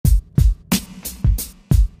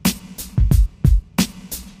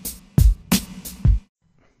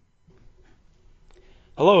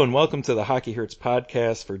Hello and welcome to the Hockey Hurts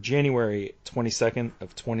podcast for January 22nd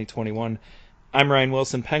of 2021. I'm Ryan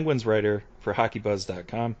Wilson, Penguins writer for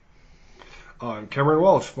HockeyBuzz.com. I'm Cameron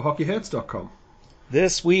Walsh for HockeyHurts.com.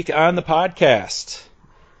 This week on the podcast,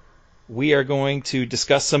 we are going to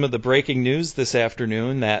discuss some of the breaking news this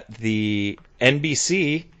afternoon that the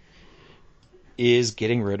NBC is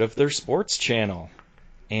getting rid of their sports channel.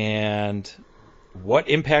 And what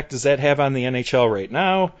impact does that have on the NHL right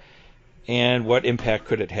now? And what impact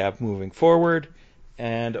could it have moving forward?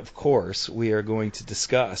 And, of course, we are going to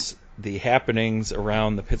discuss the happenings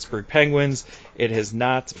around the Pittsburgh Penguins. It has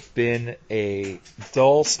not been a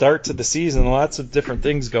dull start to the season. Lots of different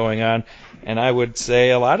things going on. And I would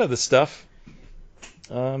say a lot of the stuff,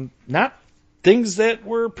 not things that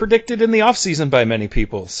were predicted in the offseason by many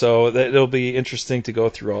people. So it'll be interesting to go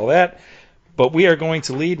through all that. But we are going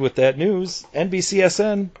to lead with that news.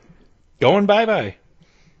 NBCSN going bye-bye.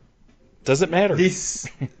 Does it matter? It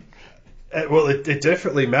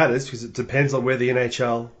definitely matters because it depends on where the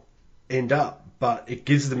NHL end up. But it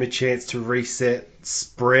gives them a chance to reset,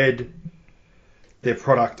 spread their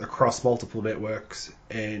product across multiple networks,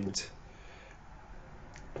 and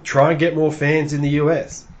try and get more fans in the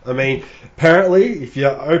US. I mean, apparently, if you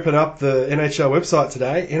open up the NHL website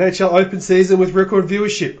today, NHL open season with record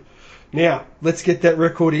viewership. Now, let's get that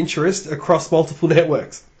record interest across multiple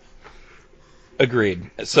networks.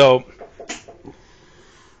 Agreed. So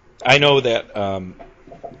I know that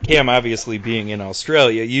Cam, obviously being in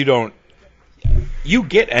Australia, you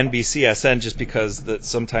get NBCSN just because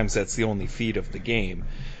sometimes that's the only feed of the game.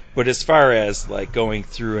 But as far as like going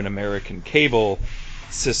through an American cable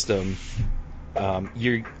system,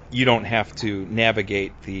 you don't have to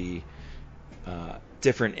navigate the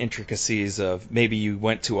different intricacies of maybe you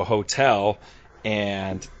went to a hotel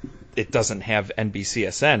and it doesn't have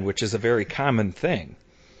NBCSN, which is a very common thing.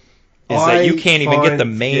 That you can't even get the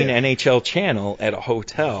main NHL channel at a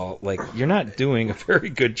hotel. Like, you're not doing a very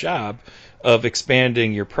good job of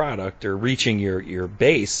expanding your product or reaching your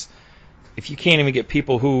base if you can't even get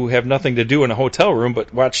people who have nothing to do in a hotel room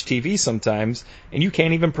but watch TV sometimes, and you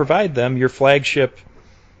can't even provide them your flagship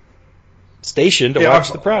station to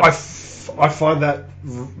watch the product. I find that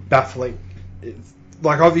baffling.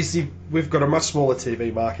 Like, obviously, we've got a much smaller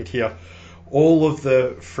TV market here. All of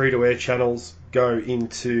the free-to-air channels go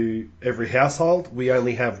into every household. We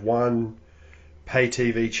only have one pay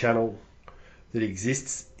TV channel that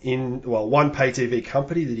exists one pay TV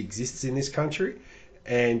company that exists in this country,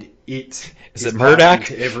 and it is Murdoch?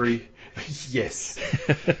 Yes,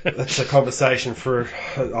 that's a conversation for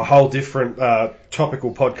a whole different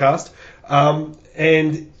topical podcast,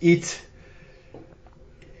 and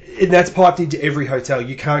that's piped into every hotel.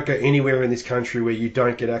 You can't go anywhere in this country where you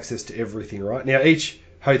don't get access to everything, right? Now, each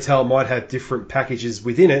hotel might have different packages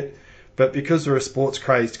within it, but because we're a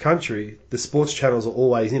sports-crazed country, the sports channels are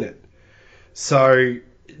always in it. So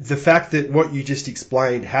the fact that what you just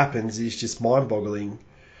explained happens is just mind-boggling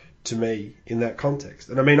to me in that context.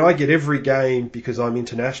 And I mean, I get every game because I'm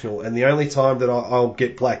international, and the only time that I'll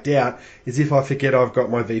get blacked out is if I forget I've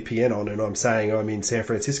got my VPN on and I'm saying I'm in San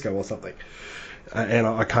Francisco or something, and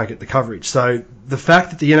I can't get the coverage. So the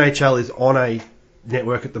fact that the NHL is on a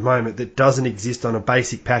network at the moment that doesn't exist on a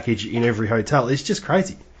basic package in every hotel is just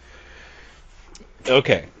crazy.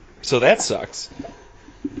 Okay, so that sucks.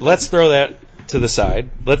 Let's throw that to the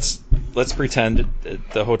side. Let's pretend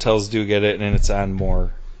the hotels do get it and it's on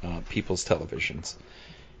more people's televisions.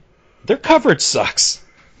 Their coverage sucks.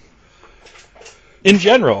 In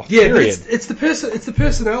general, yeah, period. It's the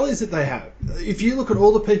personalities that they have. If you look at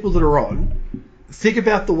all the people that are on, think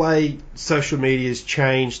about the way social media has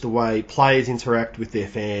changed the way players interact with their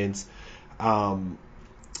fans, the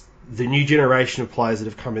new generation of players that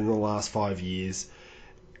have come in the last 5 years,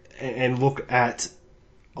 and look at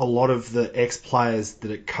a lot of the ex-players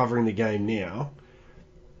that are covering the game now.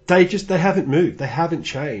 They haven't moved. They haven't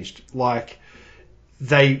changed. Like,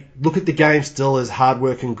 they look at the game still as hard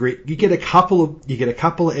work and grit. You get a couple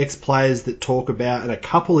of ex-players that talk about, and a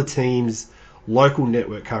couple of teams' local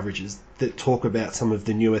network coverages that talk about some of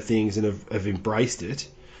the newer things and have embraced it.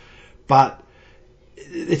 But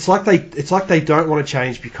it's like they don't want to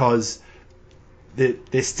change because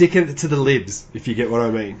they're sticking to the libs, if you get what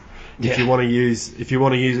I mean. Yeah. If you want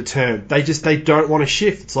to use a term, they don't want to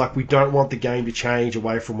shift. It's like, we don't want the game to change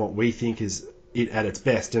away from what we think is it at its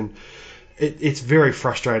best, and it's very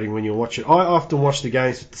frustrating when you watch it. I often watch the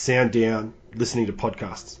games with the sound down, listening to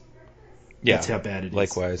podcasts. Yeah, that's how bad it is.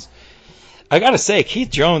 Likewise. I gotta say, Keith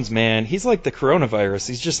Jones, man, he's like the coronavirus.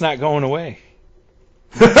 He's just not going away.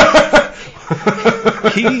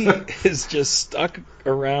 He is just stuck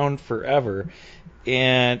around forever.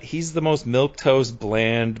 and he's the most milquetoast,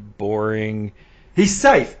 bland, boring. He's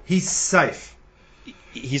safe.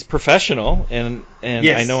 He's professional, and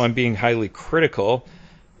Yes. I know I'm being highly critical.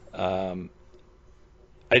 I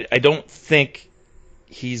don't think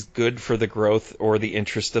he's good for the growth or the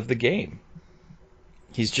interest of the game.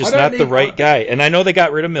 He's just not the right guy. And I know they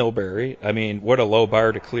got rid of Milbury. I mean, what a low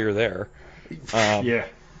bar to clear there. Yeah.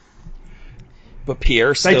 But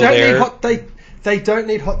Pierre's still there. They don't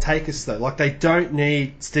need hot takers, though. Like, they don't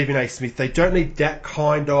need Stephen A. Smith. They don't need that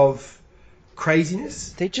kind of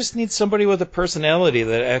craziness. They just need somebody with a personality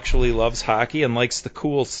that actually loves hockey and likes the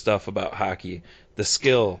cool stuff about hockey, the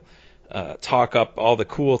skill, talk up all the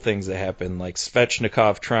cool things that happen, like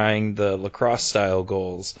Svechnikov trying the lacrosse-style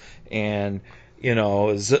goals, and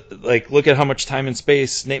like, look at how much time and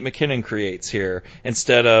space Nate McKinnon creates here,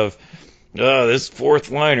 instead of, this fourth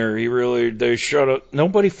liner, they shut up.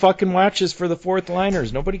 Nobody fucking watches for the fourth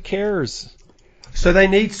liners. Nobody cares. So they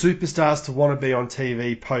need superstars to want to be on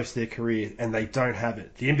TV post their career, and they don't have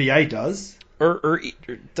it. The NBA does. Or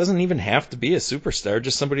it doesn't even have to be a superstar,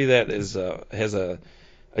 just somebody that has a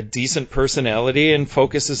decent personality and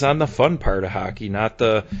focuses on the fun part of hockey, not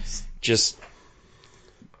the just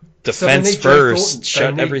defense first,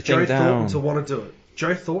 shut everything down. Thornton to want to do it.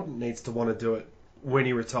 Joe Thornton needs to want to do it when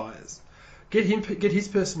he retires. Get his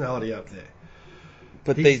personality up there.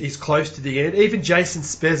 But he's close to the end. Even Jason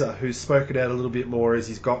Spezza, who's spoken out a little bit more as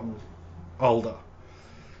he's gotten older.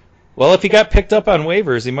 Well, if he got picked up on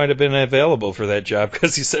waivers, he might have been available for that job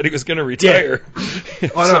because he said he was going to retire. Yeah.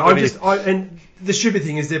 I know. And the stupid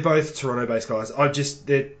thing is they're both Toronto-based guys.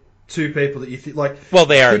 They're two people that you think like. Well,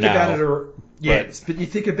 they are now. But you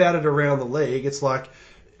think about it around the league, it's like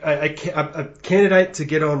a candidate to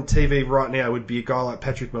get on TV right now would be a guy like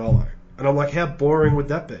Patrick Marleau. And I'm like, how boring would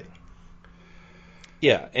that be?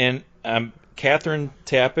 Yeah, and Catherine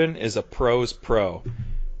Tappan is a pro's pro.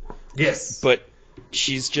 Yes. But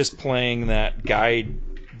she's just playing that guide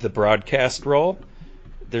the broadcast role.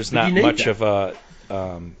 There's not much of a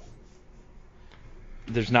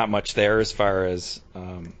there's not much there as far as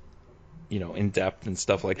in depth and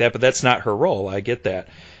stuff like that, but that's not her role. I get that.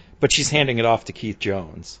 But she's handing it off to Keith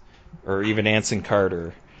Jones or even Anson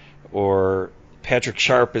Carter, or Patrick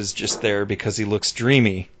Sharp is just there because he looks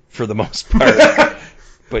dreamy for the most part.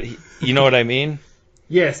 But you know what I mean?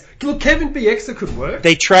 Yes. Look, Kevin Bieksa could work.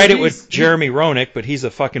 They tried it with Jeremy Roenick, but he's a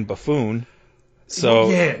fucking buffoon. So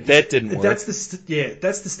that didn't work. That's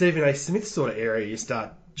the Stephen A. Smith sort of area you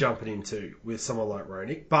start jumping into with someone like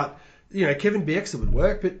Roenick. But Kevin Bieksa would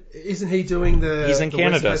work, but isn't he doing the? He's in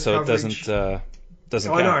Canada, so coverage? It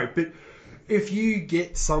doesn't. I know, but if you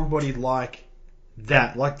get somebody like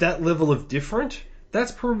that level of different,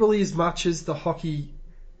 that's probably as much as the hockey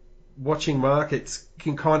watching markets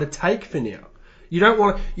can kind of take for now.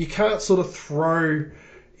 You can't sort of throw,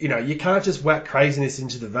 you can't just whack craziness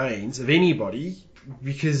into the veins of anybody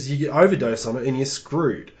because you get overdose on it and you're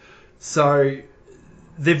screwed. So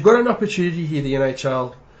they've got an opportunity here, the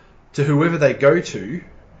NHL, to whoever they go to,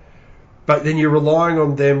 but then you're relying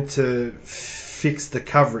on them to fix the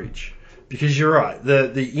coverage. Because you're right,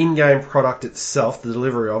 the in-game product itself, the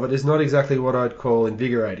delivery of it, is not exactly what I'd call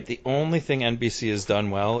invigorating. The only thing NBC has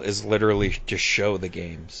done well is literally just show the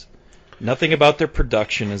games. Nothing about their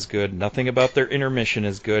production is good. Nothing about their intermission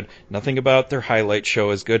is good. Nothing about their highlight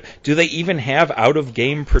show is good. Do they even have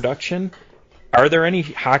out-of-game production? Are there any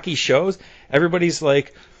hockey shows? Everybody's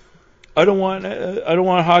like, I don't want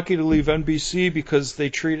hockey to leave NBC because they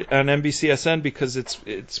treat it on NBCSN because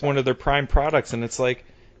it's one of their prime products, and it's like,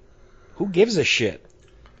 who gives a shit?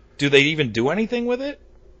 Do they even do anything with it?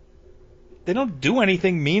 They don't do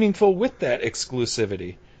anything meaningful with that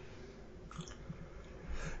exclusivity.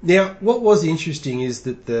 Now, what was interesting is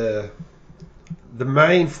that the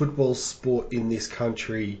main football sport in this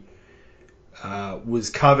country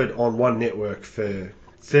was covered on one network for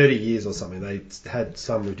 30 years or something. They had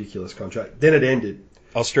some ridiculous contract. Then it ended.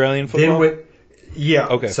 Australian football?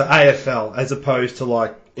 Okay. So AFL, as opposed to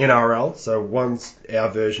like NRL. So one's our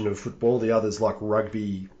version of football, the other's like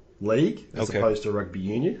rugby league, as opposed to rugby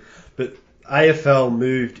union. But AFL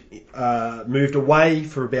moved away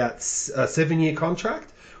for about a 7-year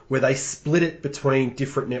contract where they split it between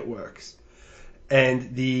different networks.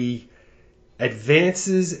 And the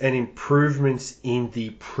advances and improvements in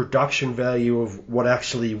the production value of what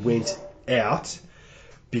actually went out,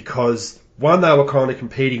 because one, they were kind of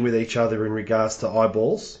competing with each other in regards to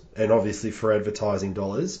eyeballs and obviously for advertising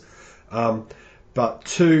dollars. But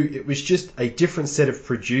two, it was just a different set of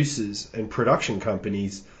producers and production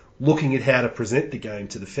companies looking at how to present the game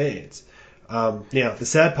to the fans. Now, the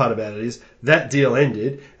sad part about it is that deal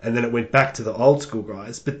ended, and then it went back to the old school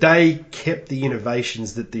guys, but they kept the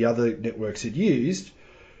innovations that the other networks had used,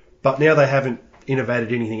 but now they haven't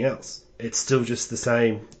innovated anything else. It's still just the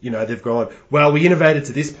same. They've gone, well, we innovated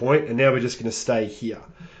to this point, and now we're just going to stay here.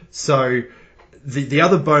 So the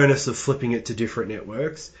other bonus of flipping it to different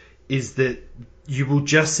networks is that you will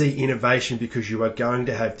just see innovation because you are going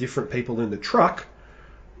to have different people in the truck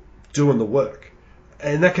doing the work.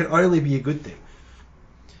 And that can only be a good thing.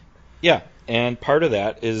 Yeah, and part of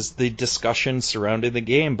that is the discussion surrounding the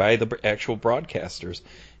game by the actual broadcasters.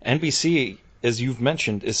 NBC, as you've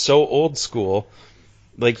mentioned, is so old school,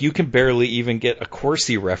 like you can barely even get a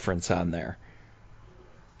Corsi reference on there.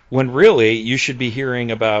 When really, you should be hearing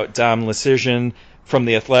about Dom Luszczyszyn from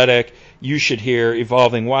The Athletic. You should hear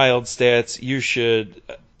Evolving Wild stats. You should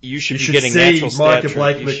be getting natural stats. Micah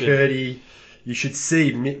Blake McCurdy. You should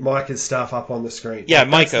see Micah's stuff up on the screen. Yeah,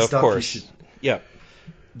 Micah, of course. Yeah.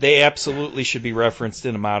 They absolutely should be referenced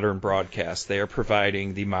in a modern broadcast. They are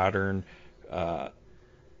providing the modern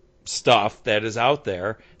stuff that is out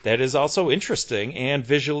there that is also interesting and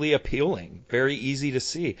visually appealing. Very easy to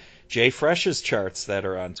see. Jay Fresh's charts that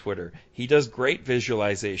are on Twitter. He does great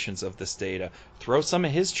visualizations of this data. Throw some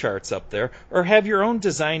of his charts up there, or have your own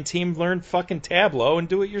design team learn fucking Tableau and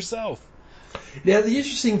do it yourself. Now, the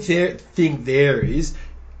interesting thing there is,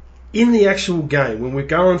 in the actual game, when we're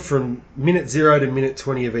going from minute 0 to minute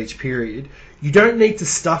 20 of each period, you don't need to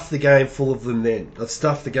stuff the game full of them then, or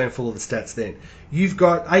stuff the game full of the stats then. You've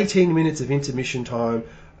got 18 minutes of intermission time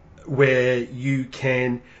where you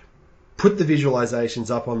can put the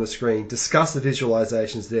visualizations up on the screen, discuss the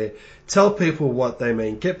visualizations there, tell people what they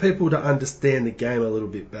mean, get people to understand the game a little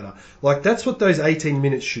bit better. Like, that's what those 18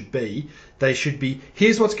 minutes should be. They should be,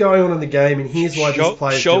 here's what's going on in the game, and here's why this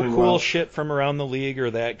player's doing well. Show cool shit from around the league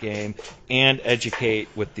or that game, and educate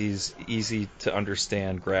with these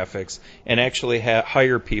easy-to-understand graphics, and actually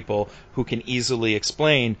hire people who can easily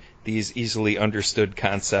explain these easily understood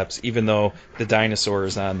concepts, even though the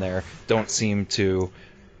dinosaurs on there don't seem to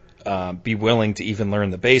be willing to even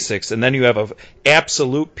learn the basics. And then you have an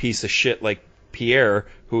absolute piece of shit like Pierre,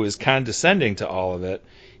 who is condescending to all of it,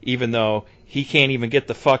 even though he can't even get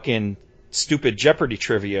the fucking stupid Jeopardy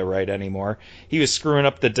trivia right anymore. He was screwing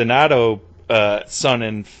up the Donato son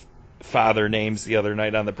and father names the other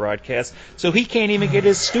night on the broadcast, so he can't even get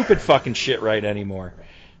his stupid fucking shit right anymore.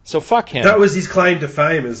 So fuck him. That was his claim to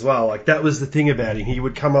fame as well. Like, that was the thing about him. He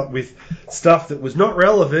would come up with stuff that was not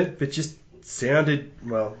relevant, but just sounded,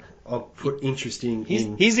 well, I'll put interesting.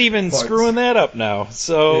 He's even quotes. Screwing that up now.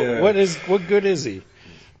 So Yeah. what good is he?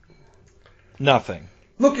 Nothing.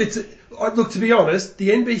 Look, to be honest, the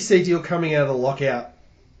NBC deal coming out of the lockout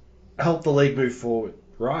helped the league move forward,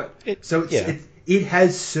 right? It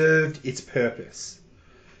has served its purpose.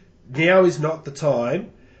 Now is not the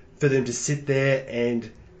time for them to sit there and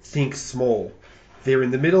think small. They're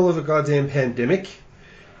in the middle of a goddamn pandemic.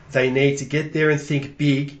 They need to get there and think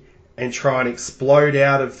big and try and explode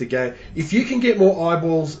out of the game. If you can get more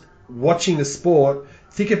eyeballs watching the sport,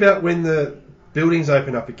 think about when the buildings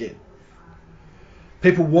open up again.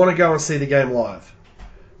 People want to go and see the game live.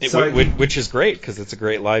 Which is great, because it's a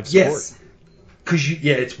great live sport. Yes. Because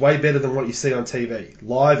it's way better than what you see on TV.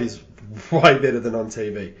 Live is way better than on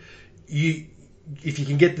TV. If you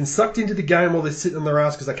can get them sucked into the game while they're sitting on their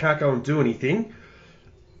ass because they can't go and do anything,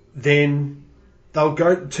 then they'll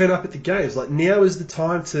go turn up at the games. Like, now is the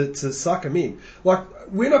time to suck them in. Like,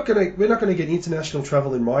 we're not gonna get international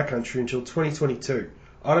travel in my country until 2022.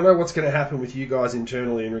 I don't know what's going to happen with you guys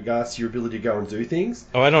internally in regards to your ability to go and do things.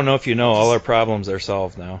 Oh, I don't know if you know, all our problems are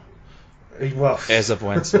solved now. Well, as of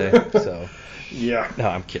Wednesday. So yeah. No,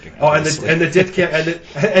 I'm kidding. Obviously. And the death count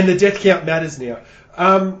and the death count matters now.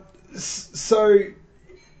 So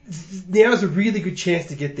now is a really good chance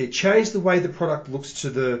to get there. Change the way the product looks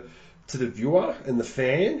to the viewer and the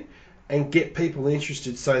fan, and get people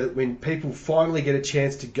interested so that when people finally get a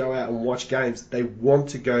chance to go out and watch games, they want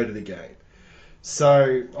to go to the game.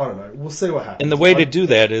 So, I don't know. We'll see what happens. And the way to do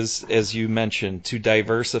that is, as you mentioned, to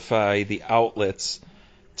diversify the outlets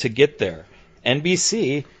to get there.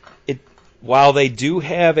 NBC, while they do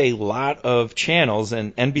have a lot of channels,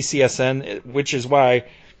 and NBCSN, which is why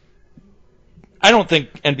I don't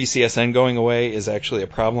think NBCSN going away is actually a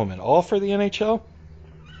problem at all for the NHL,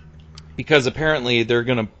 because apparently they're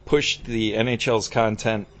going to push the NHL's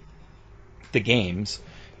content, the games,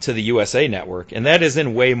 to the USA Network, and that is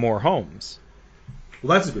in way more homes.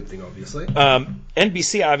 Well, that's a good thing, obviously.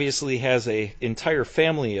 NBC obviously has an entire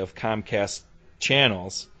family of Comcast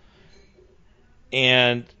channels,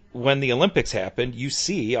 and when the Olympics happened, you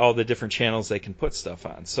see all the different channels they can put stuff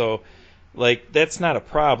on. So Like, that's not a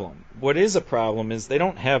problem. What is a problem is they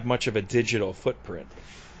don't have much of a digital footprint.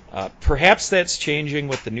 Perhaps that's changing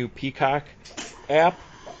with the new Peacock app,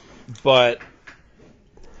 but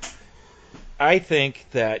I think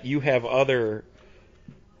that you have other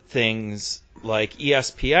things like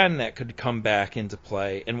ESPN that could come back into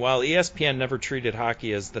play. And while ESPN never treated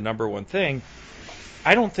hockey as the number one thing,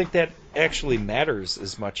 I don't think that actually matters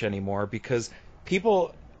as much anymore because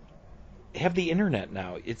people have the internet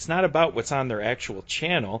now. It's not about what's on their actual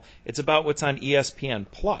channel. It's about what's on ESPN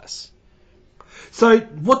Plus. So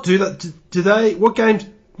what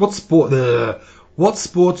what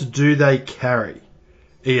sports do they carry?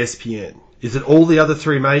 ESPN. Is it all the other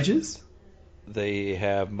three majors? They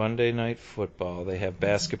have Monday Night Football. They have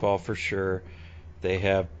basketball for sure. They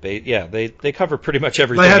have they cover pretty much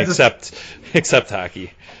everything except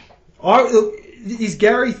hockey. Is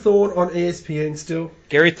Gary Thorne on ESPN still?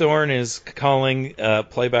 Gary Thorne is calling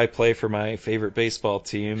play-by-play for my favorite baseball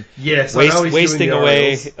team. Yes, I know he's wasting doing the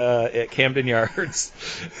away Orioles. at Camden Yards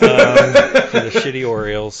for the shitty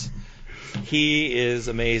Orioles. He is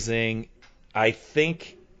amazing. I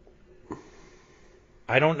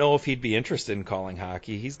don't know if he'd be interested in calling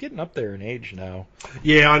hockey. He's getting up there in age now.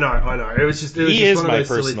 Yeah, I know. He is my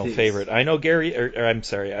personal favorite. I know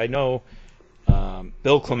I know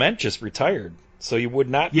Bill Clement just retired, so you would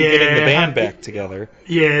not be getting the band back together.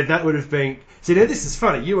 Yeah, that would have been. See, now this is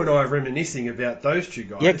funny. You and I are reminiscing about those two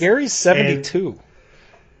guys. Yeah, Gary's 72.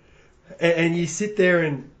 And you sit there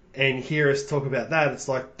and hear us talk about that. It's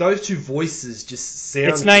like those two voices just sound.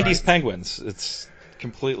 It's 90s Penguins. It's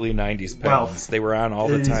completely 90s Penguins. Well, they were on all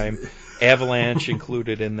the time. Avalanche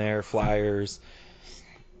included in there, Flyers,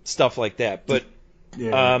 stuff like that. But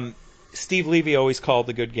Steve Levy always called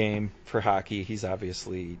a good game for hockey. He's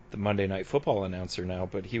obviously the Monday Night Football announcer now,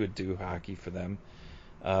 but he would do hockey for them.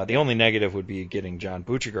 The only negative would be getting John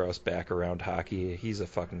Buccigross back around hockey. He's a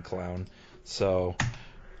fucking clown. So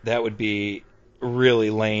that would be really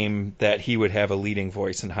lame that he would have a leading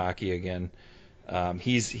voice in hockey again.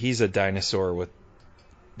 He's a dinosaur with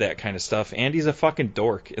that kind of stuff, and he's a fucking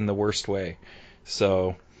dork in the worst way.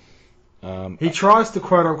 So he tries to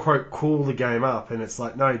quote unquote cool the game up, and it's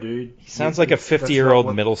like, no, dude. He sounds like a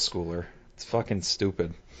 50-year-old middle schooler. It's fucking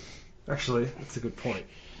stupid. Actually, that's a good point.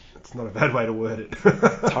 It's not a bad way to word it.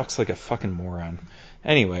 Talks like a fucking moron.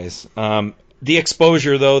 Anyways, the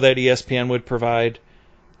exposure though that ESPN would provide,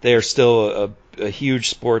 they're still a huge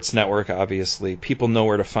sports network. Obviously, people know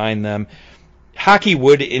where to find them. Hockey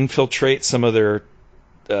would infiltrate some of their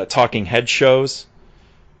talking head shows.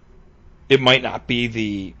 It might not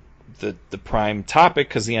be the prime topic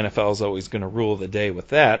because the NFL is always going to rule the day with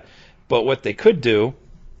that. But what they could do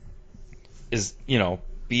is,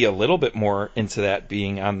 be a little bit more into that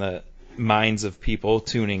being on the minds of people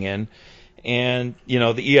tuning in. And, the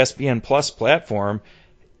ESPN Plus platform,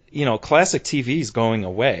 classic TV is going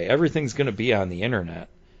away. Everything's going to be on the internet.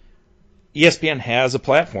 ESPN has a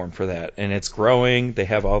platform for that, and it's growing. They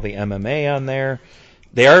have all the MMA on there.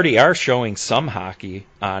 They already are showing some hockey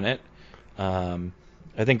on it.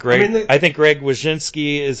 I think Greg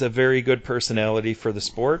Wyshynski is a very good personality for the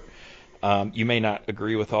sport. You may not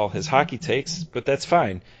agree with all his hockey takes, but that's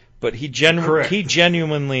fine. But he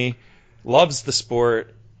genuinely loves the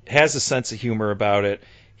sport, has a sense of humor about it.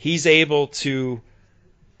 He's able to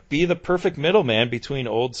be the perfect middleman between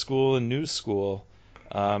old school and new school.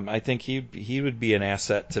 I think he would be an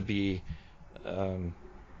asset to be,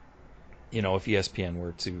 if ESPN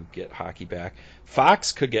were to get hockey back.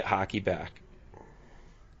 Fox could get hockey back.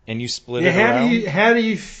 And you split it around? How do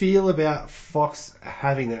you feel about Fox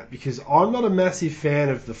having that? Because I'm not a massive fan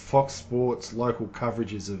of the Fox Sports local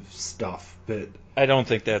coverages of stuff, but I don't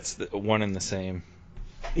think that's one and the same.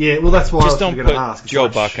 Yeah, well, that's why just I was don't going to ask. Put Joe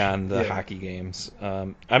Buck on the hockey games.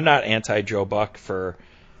 I'm not anti-Joe Buck for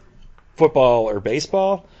football or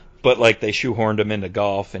baseball, but they shoehorned him into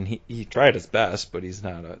golf, and he tried his best, but he's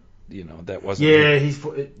not that wasn't. Yeah,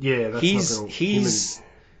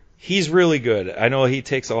 He's really good. I know he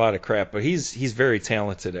takes a lot of crap, but he's very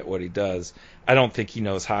talented at what he does. I don't think he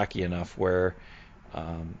knows hockey enough. Where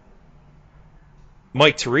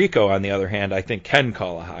Mike Tirico, on the other hand, I think can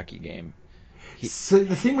call a hockey game. So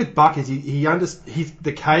the thing with Buck is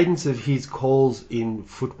the cadence of his calls in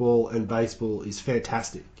football and baseball is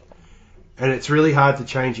fantastic, and it's really hard to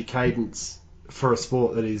change your cadence for a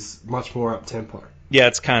sport that is much more up tempo. Yeah,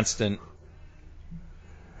 it's constant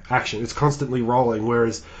action. It's constantly rolling.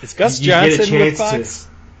 Whereas is Gus Johnson with Fox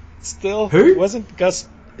still? Who wasn't Gus?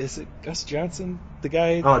 Is it Gus Johnson, the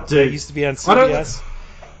guy that used to be on CBS?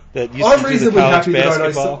 That used to do the college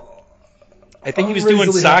basketball. I think he was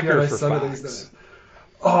doing soccer for Fox.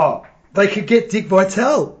 Oh, they could get Dick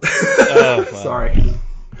Vitale. Oh, wow. Sorry.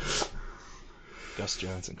 Gus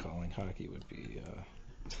Johnson calling hockey would be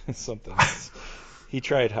something else. He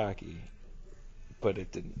tried hockey, but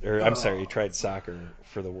it didn't. Or I'm sorry, he tried soccer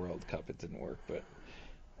for the World Cup. It didn't work. But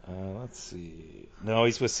let's see. No,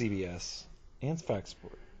 he's with CBS and Fox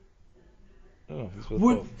Sports. Oh, he's with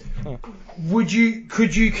both. Huh.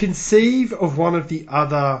 Could you conceive of one of the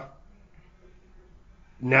other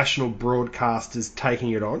national broadcasters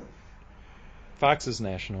taking it on? Fox is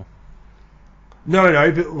national.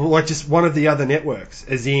 No, but like just one of the other networks,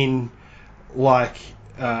 as in like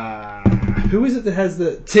who is it that has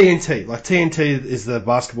the TNT? Like TNT is the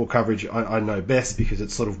basketball coverage I know best because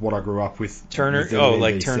it's sort of what I grew up with. Turner, with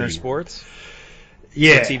like NBC. Turner Sports.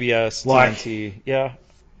 Yeah, So TBS, like, TNT, yeah.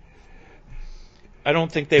 I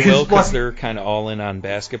don't think they will because they're kind of all in on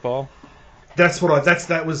basketball. That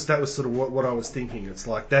was sort of what I was thinking. It's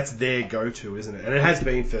like that's their go-to, isn't it? And it has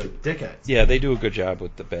been for decades. Yeah, they do a good job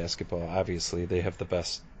with the basketball. Obviously, they have the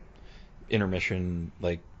best intermission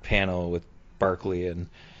panel with Barkley and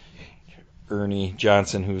Ernie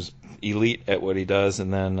Johnson, who's elite at what he does,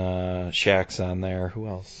 and then Shaq's on there. Who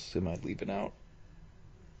else am I leaving out?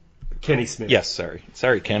 Kenny Smith. Yes,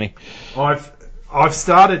 sorry, Kenny. I've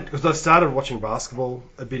started watching basketball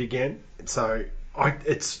a bit again, so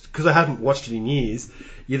it's because I haven't watched it in years.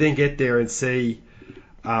 You then get there and see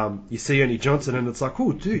Ernie Johnson, and it's like,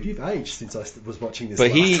 oh, dude, you've aged since I was watching this.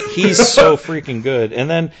 But he's so freaking good. And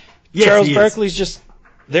then Charles Barkley's just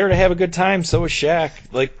there to have a good time. So is Shaq.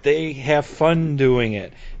 Like, they have fun doing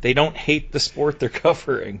it. They don't hate the sport they're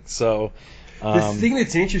covering. So the thing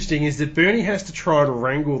that's interesting is that Bernie has to try to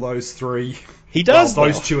wrangle those three. He does,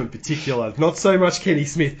 those two in particular. Not so much Kenny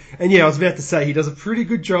Smith. And yeah, I was about to say, he does a pretty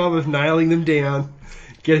good job of nailing them down,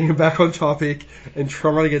 getting them back on topic, and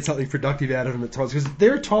trying to get something productive out of them at times. Because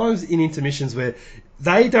there are times in intermissions where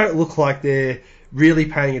they don't look like they're really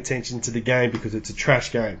paying attention to the game because it's a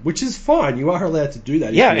trash game, which is fine. You are allowed to do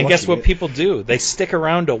that. Yeah, and guess what people do? They stick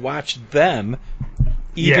around to watch them,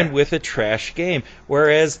 even with a trash game.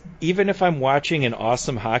 Whereas, even if I'm watching an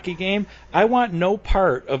awesome hockey game, I want no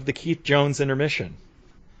part of the Keith Jones intermission.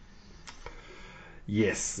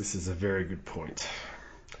 Yes, this is a very good point.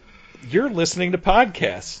 You're listening to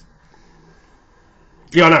podcasts.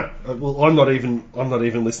 Yeah, I know. Well, I'm not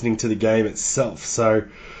even listening to the game itself. So,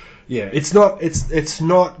 yeah, it's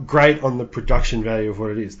not great on the production value of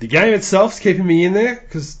what it is. The game itself's keeping me in there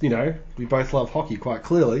because we both love hockey quite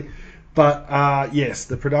clearly. But yes,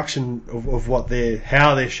 the production of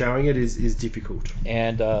how they're showing it is difficult.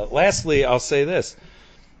 And lastly, I'll say this: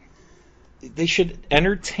 they should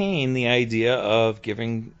entertain the idea of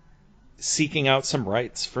seeking out some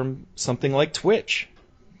rights from something like Twitch.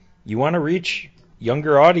 You want to reach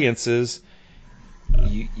younger audiences,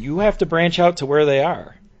 you have to branch out to where they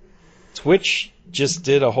are. Twitch just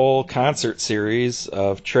did a whole concert series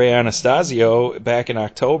of Trey Anastasio back in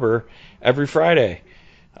October every Friday.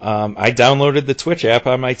 I downloaded the Twitch app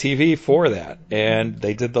on my TV for that, and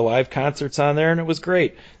they did the live concerts on there, and it was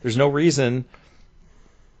great. There's no reason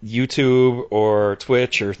YouTube or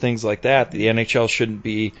Twitch or things like that, the NHL shouldn't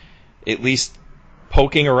be at least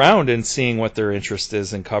poking around and seeing what their interest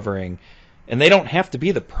is in covering. And they don't have to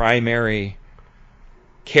be the primary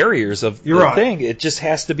carriers of the thing. It just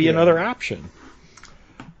has to be another option.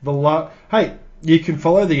 Hey, you can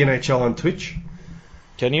follow the NHL on Twitch.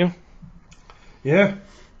 Can you? Yeah.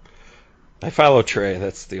 I follow Trey.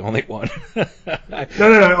 That's the only one.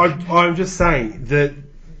 No. I'm just saying that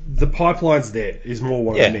the pipeline's there is more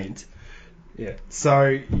what I meant. Yeah.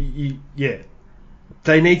 So,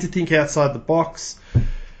 they need to think outside the box.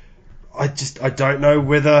 I don't know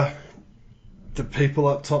whether the people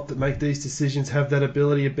up top that make these decisions have that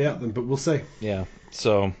ability about them, but we'll see. Yeah.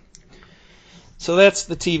 So that's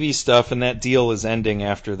the TV stuff, and that deal is ending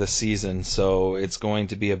after the season, so it's going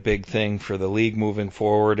to be a big thing for the league moving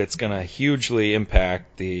forward. It's going to hugely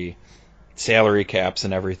impact the salary caps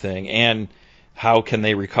and everything, and how can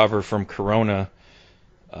they recover from Corona.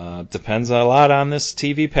 Depends a lot on this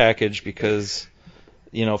TV package because,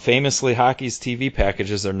 famously hockey's TV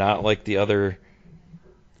packages are not like the other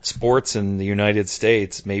sports in the United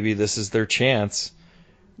States. Maybe this is their chance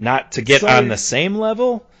not to get on the same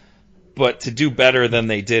level, but to do better than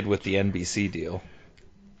they did with the NBC deal.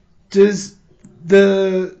 There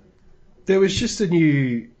was just a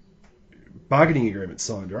new bargaining agreement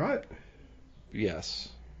signed, right? Yes.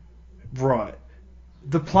 Right.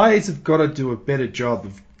 The players have got to do a better job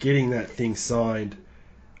of getting that thing signed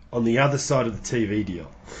on the other side of the TV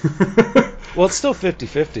deal. Well, it's still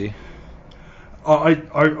 50-50.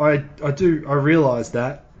 I realise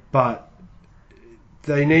that, but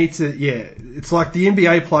they need to, it's like the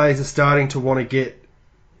NBA players are starting to want to get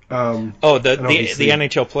And the obviously-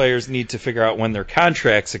 NHL players need to figure out when their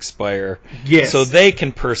contracts expire, Yes. so they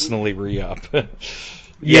can personally re-up.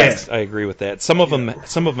 Yes, I agree with that. Some of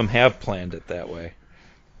them have planned it that way.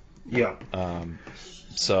 Yeah.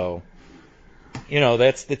 So,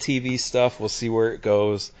 that's the TV stuff. We'll see where it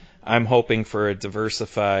goes. I'm hoping for a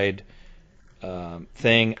diversified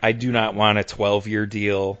thing. I do not want a 12-year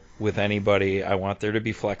deal with anybody. I want there to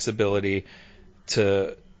be flexibility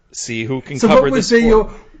to see who can cover the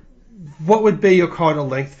sport. What would be your kind of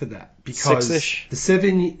length for that? Because 6-ish? the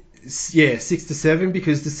 6 to 7,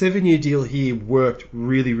 because the 7-year deal here worked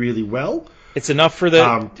really, really well. It's enough for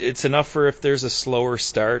it's enough for if there's a slower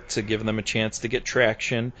start to give them a chance to get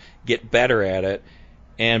traction, get better at it,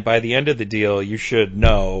 and by the end of the deal, you should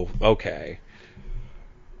know, okay,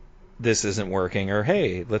 this isn't working, or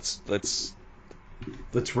hey, let's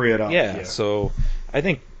re it up. yeah. So I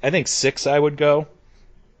think 6 I would go,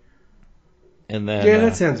 and then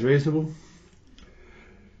that sounds reasonable.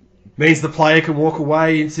 Means the player can walk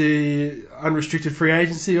away into unrestricted free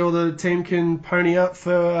agency, or the team can pony up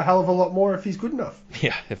for a hell of a lot more if he's good enough.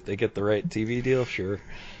 Yeah, if they get the right TV deal, sure.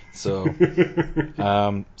 So,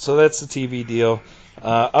 so that's the TV deal.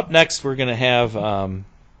 Up next, we're going to have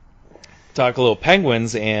talk a little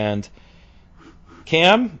Penguins, and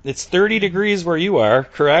Cam, it's 30 degrees where you are,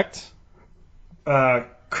 correct?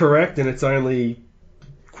 Correct, and it's only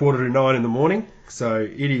 8:45 in the morning, so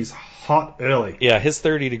it is hot early. Yeah, his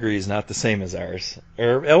 30 degrees not the same as ours.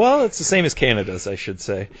 Well, it's the same as Canada's, I should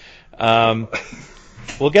say. Well,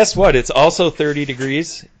 guess what? It's also 30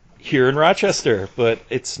 degrees here in Rochester, but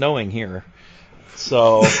it's snowing here.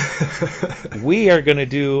 So we are going to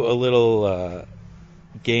do a little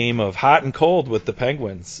game of hot and cold with the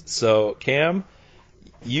Penguins. So Cam,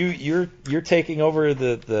 you're taking over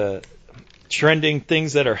the trending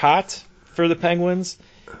things that are hot for the Penguins,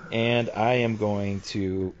 and I am going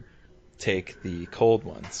to take the cold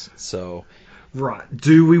ones. So right.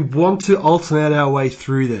 Do we want to alternate our way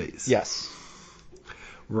through these? yes.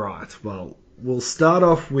 Right. Well, we'll start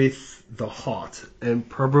off with the hot, and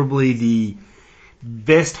probably the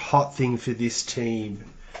best hot thing for this team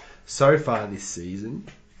so far this season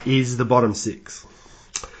is the bottom 6.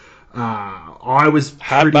 I was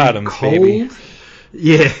Hot pretty bottoms, cold. baby.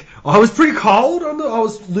 Yeah, I was pretty cold on I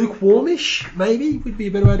was lukewarmish, maybe would be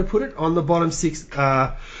a better way to put it, on the bottom 6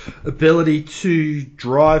 ability to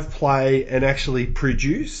drive play and actually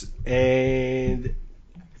produce, and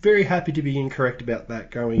very happy to be incorrect about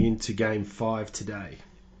that going into Game 5 today.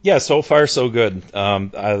 Yeah, so far so good.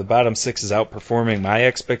 The bottom 6 is outperforming my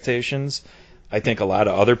expectations. I think a lot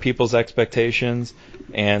of other people's expectations,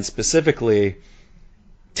 and specifically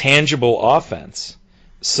tangible offense.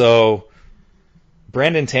 So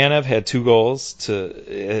Brandon Tanev had 2 goals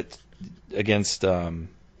against the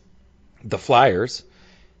Flyers.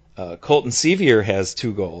 Colton Sevier has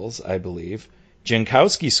 2 goals, I believe.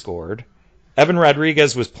 Jankowski scored. Evan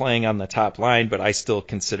Rodriguez was playing on the top line, but I still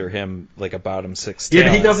consider him like a bottom 6 talent.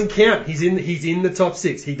 Yeah, but he doesn't count. He's in the top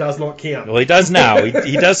 6. He does not count. Well, he does now.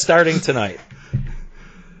 He does starting tonight.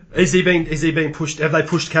 Is he being pushed? Have they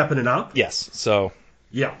pushed Kapanen up? Yes. So.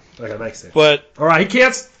 Yeah. Okay, makes sense. But all right, he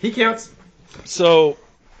counts. He counts. So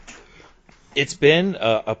it's been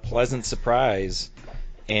a pleasant surprise,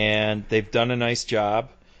 and they've done a nice job.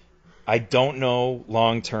 I don't know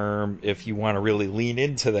long term if you want to really lean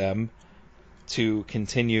into them to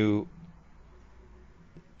continue,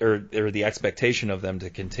 or the expectation of them to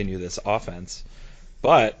continue this offense.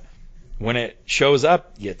 But when it shows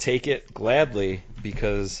up, you take it gladly,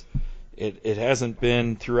 because it hasn't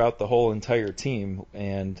been throughout the whole entire team,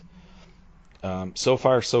 and so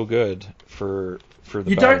far so good for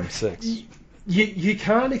the bottom 6. You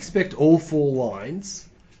can't expect all 4 lines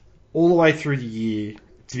all the way through the year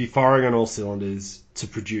to be firing on all cylinders to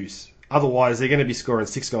produce. Otherwise, they're going to be scoring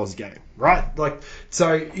 6 goals a game, right?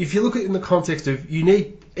 So if you look at it in the context of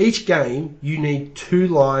each game, you need 2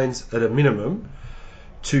 lines at a minimum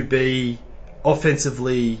to be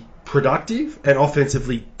offensively productive and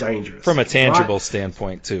offensively dangerous. From a tangible right?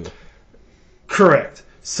 standpoint, too. Correct.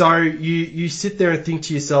 So you sit there and think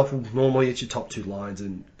to yourself, well, normally it's your top 2 lines,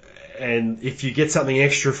 and if you get something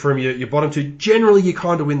extra from your bottom 2, generally you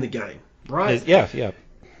kind of win the game, right? Yeah.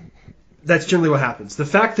 That's generally what happens. The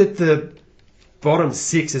fact that the bottom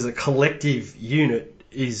 6 as a collective unit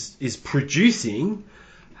is producing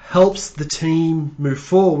helps the team move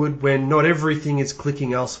forward when not everything is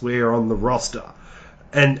clicking elsewhere on the roster.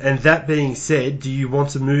 And that being said, do you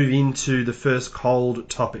want to move into the first cold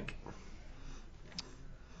topic?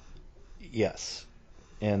 Yes.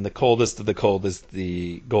 And the coldest of the cold is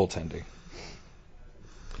the goaltending.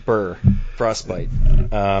 Frostbite.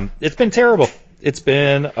 It's been terrible. It's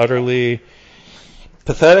been utterly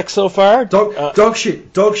pathetic so far. Dog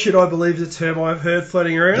shit. Dog shit, I believe, is a term I've heard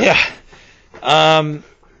floating around. Yeah.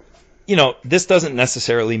 This doesn't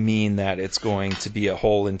necessarily mean that it's going to be a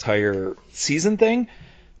whole entire season thing,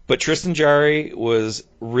 but Tristan Jarry was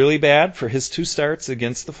really bad for his 2 starts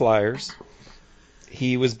against the Flyers.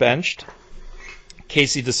 He was benched.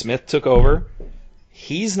 Casey DeSmith took over.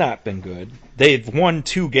 He's not been good. They've won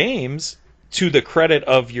 2 games. To the credit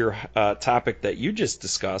of your topic that you just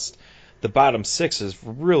discussed, the bottom 6 has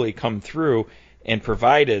really come through and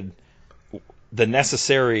provided the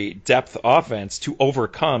necessary depth offense to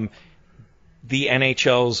overcome the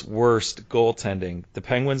NHL's worst goaltending. The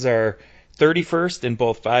Penguins are 31st in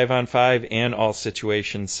both 5-on-5 and all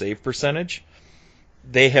situations save percentage.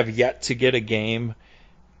 They have yet to get a game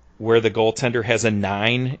where the goaltender has a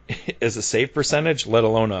 9 as a save percentage, let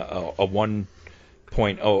alone a 1.0000,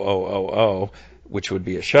 which would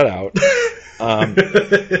be a shutout.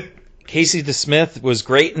 Casey DeSmith was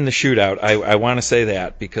great in the shootout. I want to say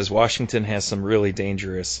that because Washington has some really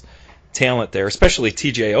dangerous talent there, especially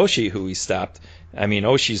TJ Oshie, who he stopped. I mean,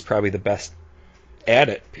 Oshie's probably the best at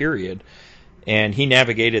it, period. And he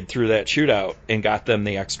navigated through that shootout and got them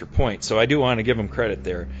the extra point. So I do want to give him credit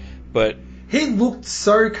there. But he looked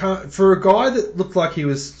so for a guy that looked like he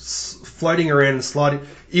was floating around and sliding.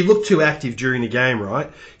 He looked too active during the game,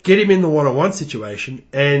 right? Get him in the one-on-one situation,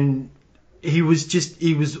 and he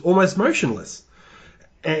was almost motionless.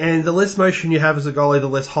 And the less motion you have as a goalie, the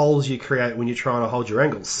less holes you create when you're trying to hold your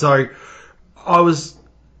angles. So I was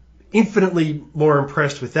infinitely more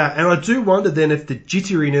impressed with that. And I do wonder then if the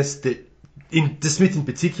jitteriness that, in DeSmith in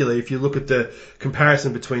particular, if you look at the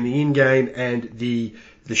comparison between the in-game and the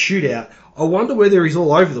shootout, I wonder whether he's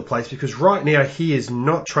all over the place, because right now he is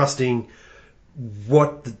not trusting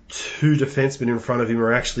what the 2 defensemen in front of him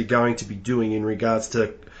are actually going to be doing in regards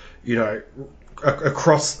to,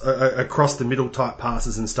 across the middle type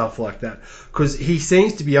passes and stuff like that, because he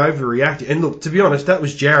seems to be overreacting. And look, to be honest, that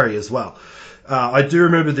was Jarry as well. I do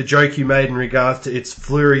remember the joke you made in regards to it's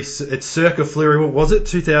circa Fleury. What was it?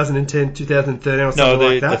 2010, 2013, or something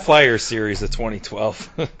like that? No, the Flyers series of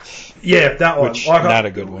 2012. Yeah, that one. Which, not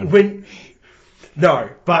a good one. No,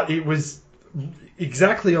 but it was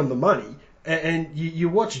exactly on the money. And you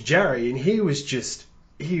watch Jarry, and he was just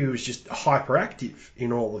hyperactive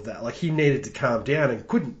in all of that. Like, he needed to calm down and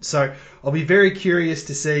couldn't. So I'll be very curious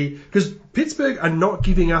to see, because Pittsburgh are not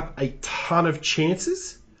giving up a ton of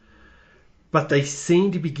chances, but they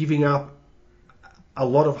seem to be giving up a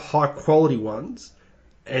lot of high quality ones,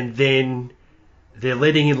 and then they're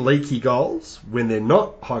letting in leaky goals when they're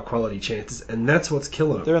not high quality chances, and that's what's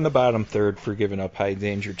killing them. They're in the bottom third for giving up high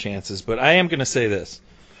danger chances, but I am going to say this.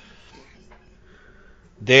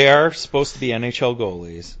 They are supposed to be NHL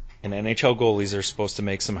goalies, and NHL goalies are supposed to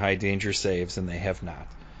make some high danger saves, and they have not.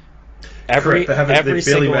 Every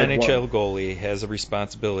single NHL goalie has a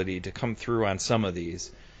responsibility to come through on some of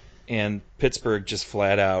these, and Pittsburgh just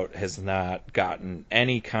flat out has not gotten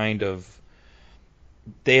any kind of.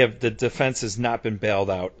 The defense has not been bailed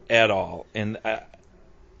out at all, and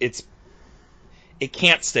it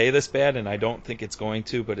can't stay this bad, and I don't think it's going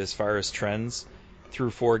to. But as far as trends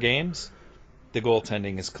through 4 games, the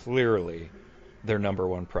goaltending is clearly their number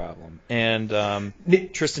one problem. And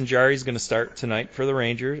Tristan Jarry is going to start tonight for the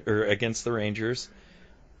Rangers, or against the Rangers,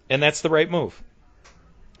 and that's the right move.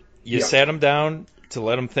 You sat him down to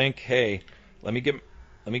let him think, hey, let me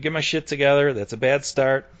get my shit together. That's a bad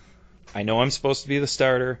start. I know I'm supposed to be the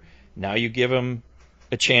starter. Now you give him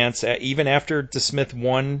a chance. Even after DeSmith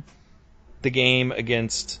won the game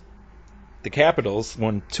against the Capitals,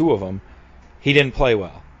 won 2 of them, he didn't play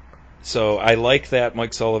well. So I like that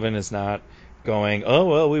Mike Sullivan is not going, oh,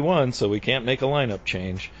 well, we won, so we can't make a lineup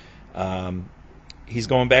change. He's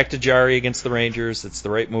going back to Jarry against the Rangers. It's the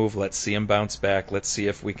right move. Let's see him bounce back. Let's see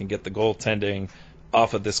if we can get the goaltending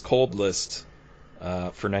off of this cold list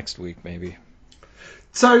for next week, maybe.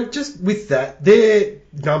 So just with that, their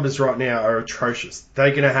numbers right now are atrocious. They're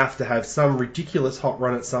going to have some ridiculous hot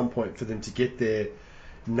run at some point for them to get their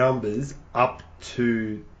numbers up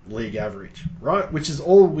to league average, right? Which is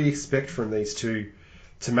all we expect from these two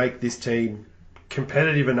to make this team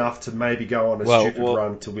competitive enough to maybe go on a stupid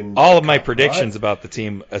run to win. All of my predictions about the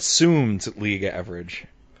team assumed league average.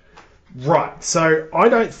 Right. So I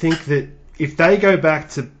don't think that if they go back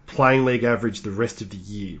to playing league average the rest of the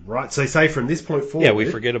year, right? So say from this point forward... Yeah, we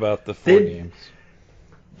forget about the 4 games.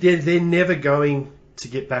 They're never going to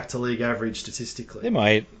get back to league average statistically. They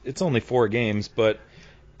might. It's only 4 games, but...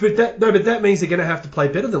 But that means they're going to have to play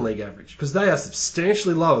better than league average, because they are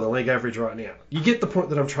substantially lower than league average right now. You get the point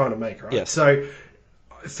that I'm trying to make, right? Yes. So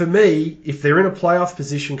for me, if they're in a playoff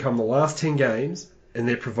position come the last 10 games and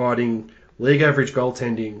they're providing league average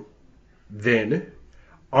goaltending, then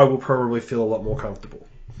I will probably feel a lot more comfortable.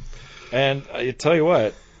 And I tell you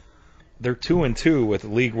what, they're 2-2 with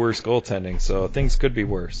league worst goaltending, so things could be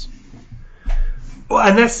worse. Well,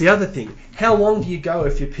 and that's the other thing. How long do you go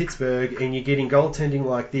if you're Pittsburgh and you're getting goaltending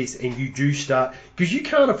like this and you do start... Because you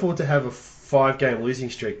can't afford to have a 5-game losing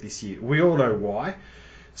streak this year. We all know why.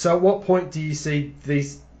 So at what point do you see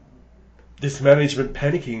this management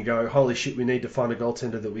panicking and go, holy shit, we need to find a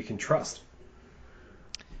goaltender that we can trust?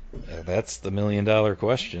 That's the $1 million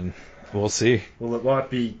question. We'll see. Well, it might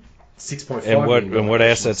be 6.5 And what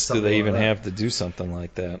assets do they even have to do something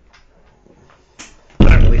like that? They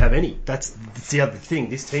don't really have any. That's the other thing.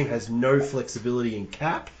 This team has no flexibility in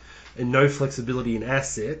cap and no flexibility in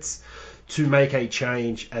assets to make a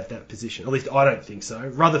change at that position. At least I don't think so.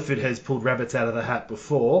 Rutherford has pulled rabbits out of the hat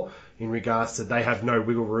before in regards to they have no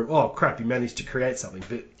wiggle room. Oh, crap, you managed to create something.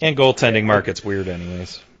 But and goaltending market's weird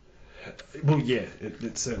anyways. Well, yeah,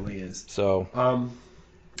 it certainly is. So,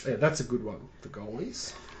 yeah, that's a good one, the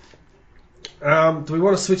goalies. Do we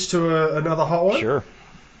want to switch to another hot one? Sure.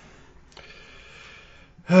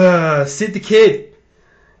 Sid the Kid.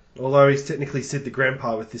 Although he's technically Sid the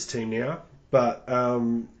Grandpa with this team now. But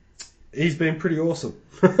he's been pretty awesome.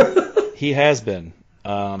 He has been.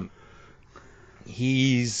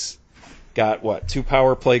 He's got, 2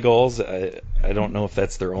 power play goals? I don't know if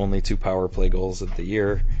that's their only 2 power play goals of the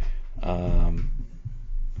year.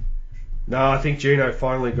 No, I think Gino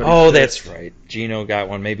finally got Oh, his that's first. right. Gino got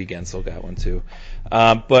one. Maybe Gensel got one too.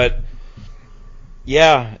 But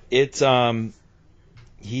yeah, it's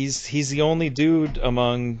he's the only dude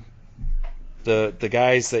among the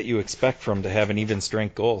guys that you expect from to have an even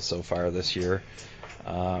strength goal so far this year.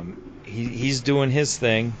 He's doing his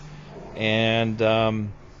thing, and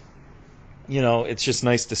it's just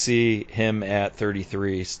nice to see him at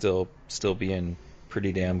 33 still being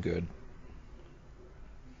pretty damn good.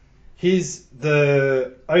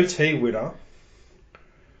 The OT winner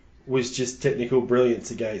was just technical brilliance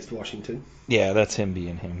against Washington. Yeah, that's him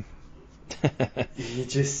being him.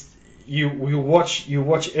 You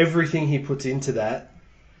watch everything he puts into that,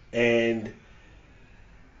 and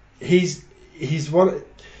he's not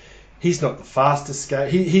the fastest skater.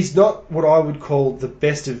 He's not what I would call the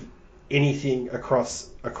best of anything across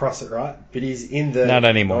it, right? But he's in the Not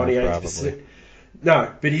anymore, 98th probably.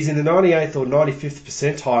 No, but he's in the 98th or 95th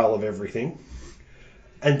percentile of everything,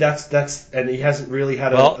 and and he hasn't really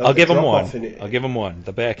had I'll give him drop-off one. in it. I'll give him one.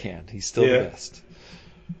 The backhand. He's still the best.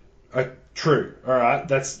 True. All right.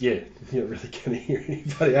 You're not really going to hear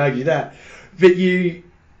anybody argue that. But you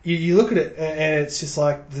look at it, and it's just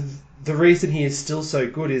like the reason he is still so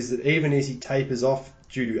good is that even as he tapers off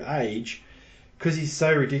due to age, because he's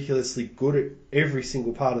so ridiculously good at every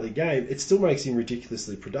single part of the game, it still makes him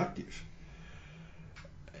ridiculously productive.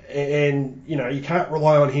 And, you can't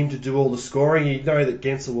rely on him to do all the scoring. You know that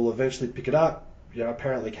Gensel will eventually pick it up.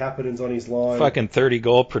 Apparently Kapanen's on his line. Fucking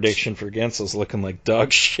 30-goal prediction for Gensel's looking like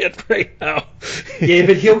dog shit right now. Yeah,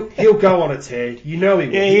 but he'll go on a tear. You know he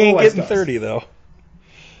will. Yeah, he ain't getting 30, though.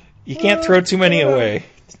 You can't throw too many away.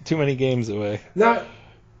 Too many games away. No,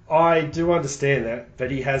 I do understand that,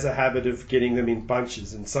 but he has a habit of getting them in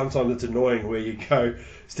bunches, and sometimes it's annoying where you go,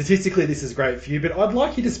 statistically this is great for you, but I'd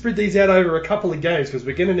like you to spread these out over a couple of games because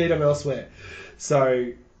we're going to need them elsewhere.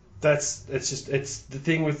 So it's the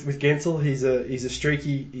thing with Gensel. He's a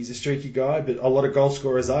streaky guy, but a lot of goal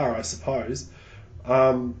scorers are, I suppose.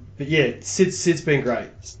 But yeah, Sid's been great.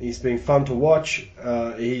 He's been fun to watch.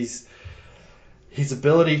 His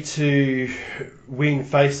ability to win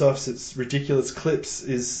face-offs at ridiculous clips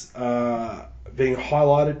is being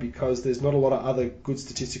highlighted because there's not a lot of other good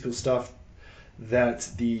statistical stuff that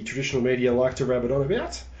the traditional media like to rabbit on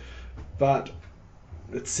about. But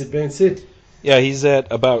it's Sid being Sid. Yeah, he's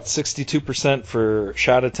at about 62% for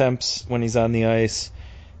shot attempts when he's on the ice.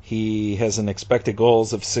 He has an expected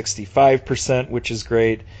goals of 65%, which is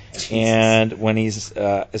great. Jesus. And when he's,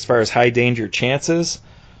 as far as high danger chances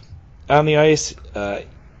on the ice,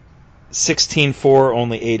 16-4,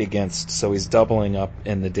 only 8 against. So he's doubling up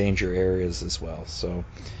in the danger areas as well. So,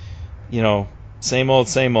 same old.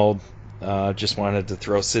 Just wanted to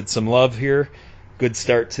throw Sid some love here. Good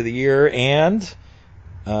start to the year. And,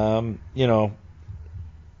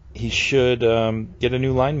 he should get a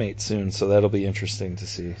new line mate soon. So that'll be interesting to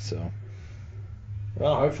see. So,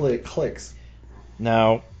 well, hopefully it clicks.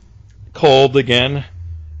 Now, cold again.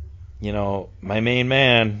 My main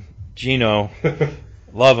man, Gino.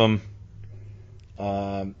 Love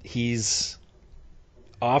him. He's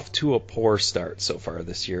off to a poor start so far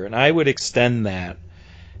this year, and I would extend that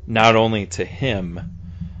not only to him,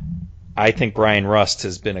 I think Brian Rust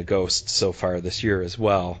has been a ghost so far this year as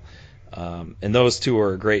well. And those two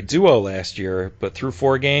were a great duo last year, but through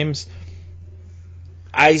 4 games,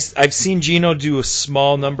 I've seen Gino do a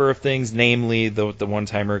small number of things, namely the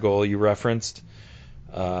one-timer goal you referenced.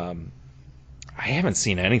 I haven't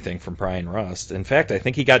seen anything from Brian Rust. In fact, I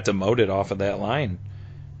think he got demoted off of that line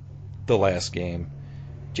the last game.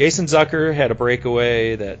 Jason Zucker had a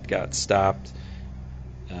breakaway that got stopped.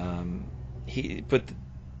 But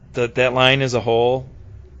that line as a whole,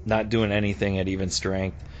 not doing anything at even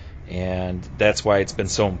strength. And that's why it's been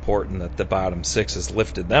so important that the bottom 6 has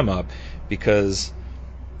lifted them up, because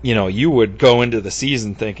you would go into the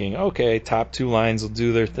season thinking, okay, top 2 lines will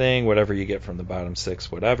do their thing, whatever you get from the bottom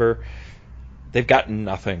 6, whatever. They've gotten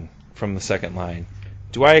nothing from the second line.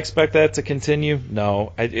 Do I expect that to continue?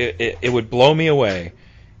 No. It would blow me away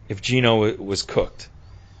if Gino was cooked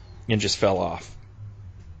and just fell off.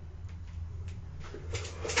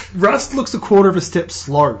 Rust looks a quarter of a step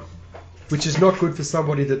slow, which is not good for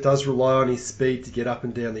somebody that does rely on his speed to get up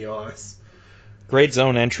and down the ice. Great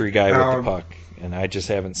zone entry guy with the puck, and I just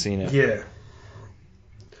haven't seen it. Yeah.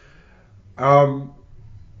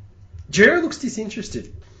 Gero looks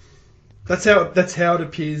disinterested. That's how it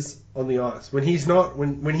appears on the ice. When he's not,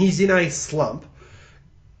 when he's in a slump,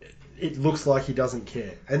 it looks like he doesn't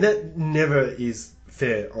care, and that never is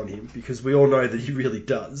fair on him, because we all know that he really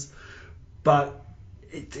does. But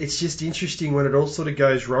it's just interesting when it all sort of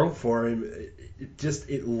goes wrong for him.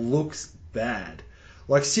 It looks bad.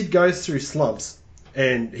 Like, Sid goes through slumps,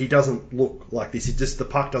 and he doesn't look like this. The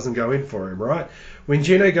puck doesn't go in for him, right? When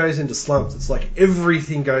Gino goes into slumps, it's like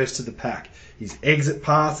everything goes to the pack. His exit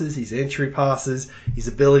passes, his entry passes, his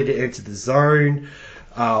ability to enter the zone.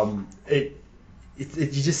 You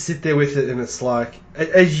just sit there with it, and it's like,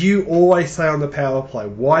 as you always say on the power play,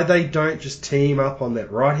 why they don't just team up on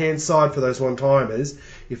that right-hand side for those one-timers.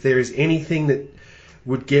 If there is anything that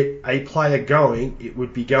would get a player going, it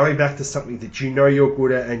would be going back to something that you're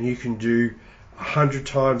good at and you can do 100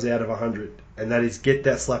 times out of 100, and that is get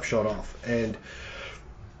that slap shot off. And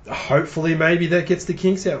hopefully maybe that gets the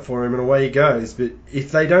kinks out for him and away he goes. But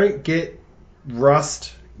if they don't get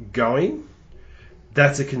Rust going,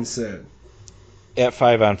 that's a concern. At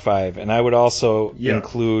 5-on-5, and I would also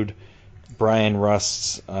include Brian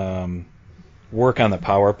Rust's work on the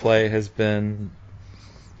power play has been.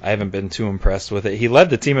 I haven't been too impressed with it. He led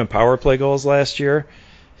the team in power play goals last year,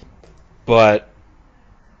 but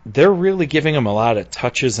they're really giving him a lot of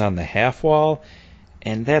touches on the half wall,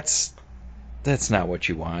 and that's not what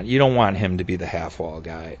you want. You don't want him to be the half wall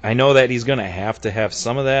guy. I know that he's going to have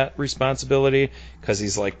some of that responsibility because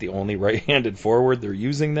he's like the only right-handed forward they're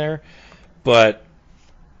using there. But,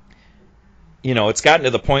 it's gotten to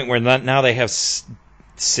the point where now they have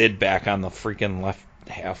Sid back on the freaking left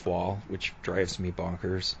half wall, which drives me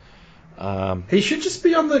bonkers. He should just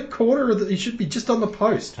be on the corner. He should be just on the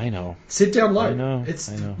post. I know. Sit down low. I know.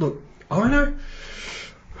 Look, I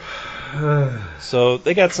know. So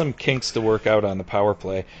they got some kinks to work out on the power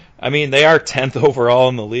play. I mean, they are 10th overall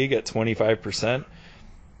in the league at 25%,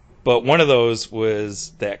 but one of those was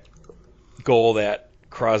that goal that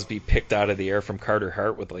Crosby picked out of the air from Carter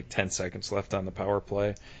Hart with like 10 seconds left on the power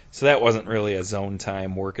play. So that wasn't really a zone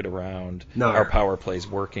time, work it around, our power play's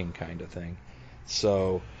working kind of thing.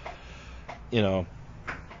 So,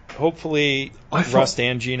 hopefully Rust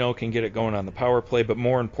and Gino can get it going on the power play, but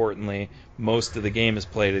more importantly, most of the game is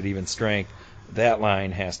played at even strength. That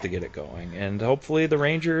line has to get it going. And hopefully the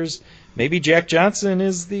Rangers, maybe Jack Johnson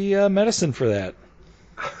is the medicine for that.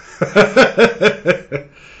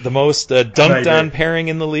 The most dunked-on pairing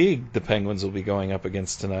in the league the Penguins will be going up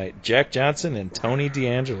against tonight. Jack Johnson and Tony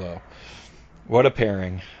DeAngelo. What a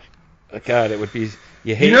pairing. God, it would be...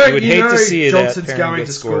 You would hate to see Johnson's that pairing going get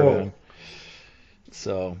to scored score. on.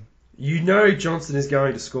 So... Johnson is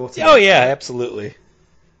going to score tonight. Oh, yeah, absolutely.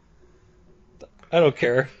 I don't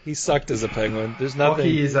care. He sucked as a Penguin. There's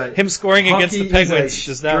nothing... Him scoring against the Penguins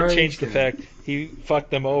does not change the fact he fucked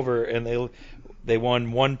them over, and they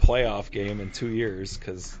won one playoff game in 2 years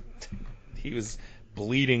because he was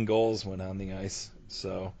bleeding goals when on the ice.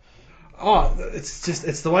 So,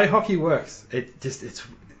 it's the way hockey works. It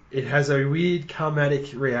has a weird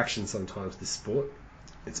karmatic reaction sometimes. This sport,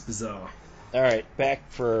 it's bizarre. All right,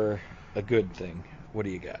 back for a good thing. What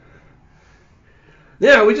do you got?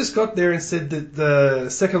 Yeah, we just got there and said that the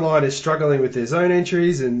second line is struggling with their zone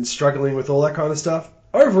entries and struggling with all that kind of stuff.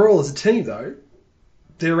 Overall, as a team, though,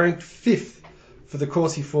 they're ranked 5th for the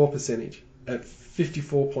Corsi For percentage at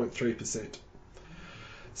 54.3%.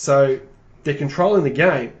 So they're controlling the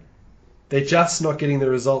game. They're just not getting the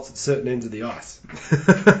results at certain ends of the ice.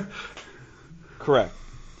 Correct.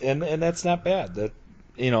 And that's not bad.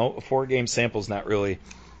 a 4-game sample is not really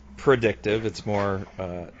predictive. It's more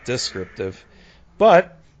descriptive.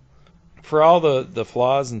 But for all the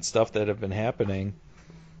flaws and stuff that have been happening,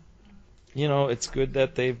 it's good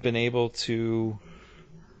that they've been able to,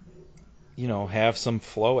 have some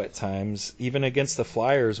flow at times. Even against the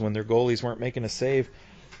Flyers, when their goalies weren't making a save,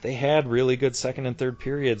 they had really good second and third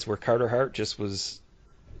periods where Carter Hart just was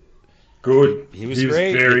good. He was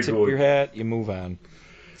great. Very you tip good. Your hat, you move on.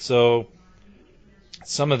 So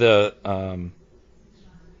some of the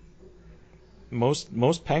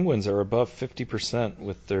most Penguins are above 50%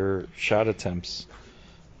 with their shot attempts.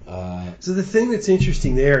 So the thing that's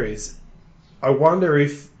interesting there is, I wonder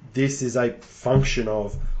if this is a function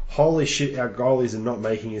of, holy shit, our goalies are not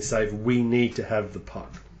making a save. We need to have the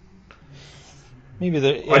puck. Maybe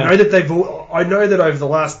I know that over the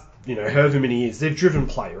last however many years they've driven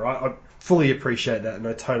play, right? I fully appreciate that and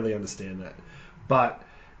I totally understand that. But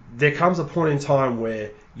there comes a point in time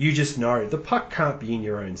where you just know the puck can't be in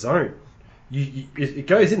your own zone. It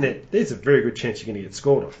goes in there. There's a very good chance you're going to get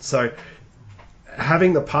scored on. So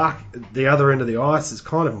having the puck at the other end of the ice is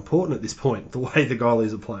kind of important at this point, the way the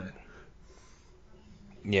goalies are playing.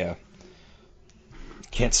 Yeah.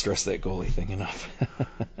 Can't stress that goalie thing enough.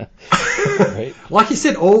 Right? Like you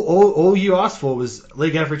said, all you asked for was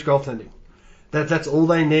league average goaltending. That's all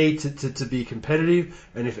they need to be competitive.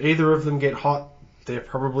 And if either of them get hot, they're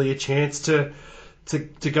probably a chance to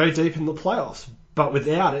go deep in the playoffs. But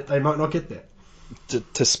without it, they might not get there.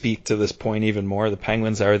 To speak to this point even more, the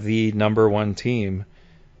Penguins are the number one team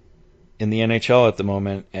in the NHL at the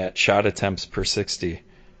moment at shot attempts per 60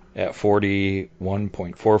 at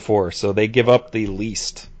 41.44. So they give up the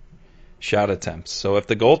least shot attempts. So if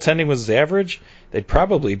the goaltending was average, they'd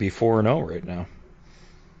probably be 4-0 right now.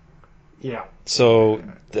 Yeah. So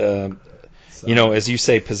as you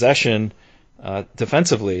say, possession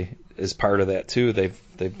defensively is part of that too.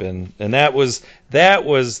 They've been, and that was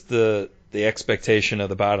the expectation of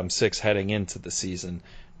the bottom six heading into the season,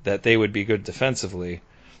 that they would be good defensively,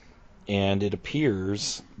 and it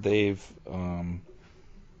appears they've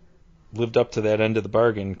lived up to that end of the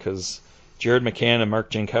bargain, because Jared McCann and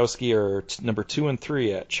Mark Jankowski are number 2 and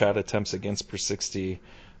 3 at shot attempts against per 60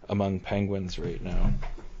 among Penguins right now,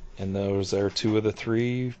 and those are 2 of the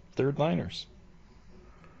 3 third liners.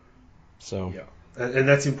 So yeah, and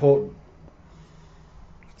that's important.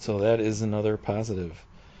 So that is another positive.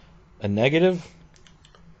 A negative,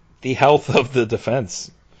 the health of the defense.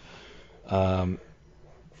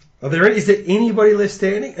 Is there anybody left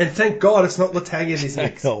standing? And thank God it's not Letang in this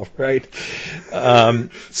mix. I know, right?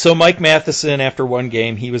 So Mike Matheson, after one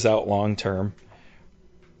game, he was out long term.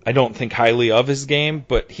 I don't think highly of his game,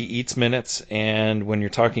 but he eats minutes. And when you're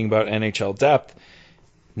talking about NHL depth,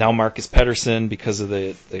 now Marcus Pettersson, because of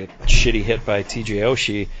the shitty hit by TJ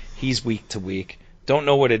Oshie, he's week to week. Don't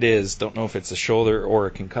know what it is. Don't know if it's a shoulder or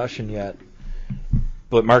a concussion yet.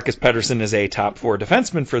 But Marcus Pettersson is a top 4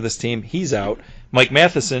 defenseman for this team. He's out. Mike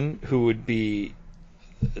Matheson, who would be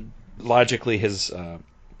logically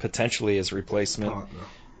potentially his replacement,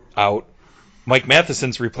 out. Mike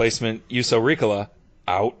Matheson's replacement, Juuso Riikola,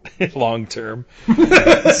 out long term.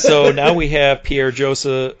 So now we have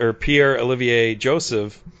Pierre-Olivier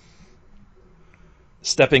Joseph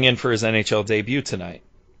stepping in for his NHL debut tonight.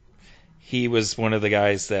 He was one of the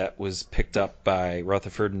guys that was picked up by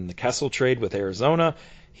Rutherford in the Kessel trade with Arizona.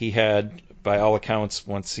 He had, by all accounts,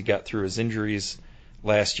 once he got through his injuries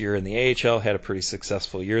last year in the AHL, had a pretty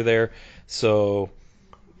successful year there. So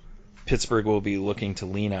Pittsburgh will be looking to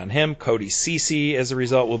lean on him. Cody Ceci, as a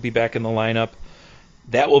result, will be back in the lineup.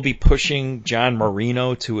 That will be pushing John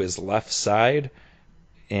Marino to his left side.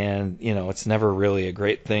 And, it's never really a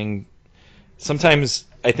great thing. Sometimes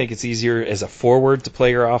I think it's easier as a forward to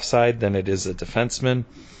play your offside than it is a defenseman.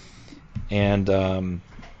 And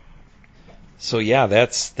so, yeah,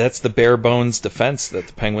 that's the bare bones defense that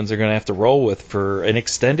the Penguins are going to have to roll with for an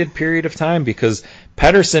extended period of time, because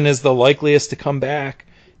Pettersson is the likeliest to come back,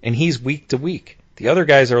 and he's week to week. The other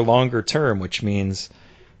guys are longer term, which means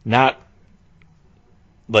not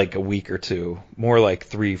like a week or two, more like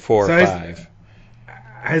 3, 4, 5.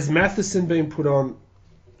 Has Matheson been put on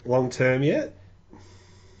long term yet?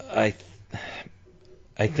 I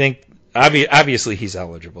think obviously he's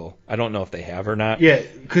eligible. I don't know if they have or not. Yeah,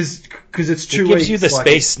 because it's 2 weeks. It gives you the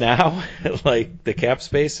space now, like the cap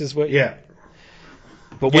space is what. Yeah.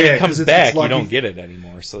 But when it comes back, you don't get it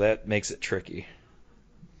anymore, so that makes it tricky.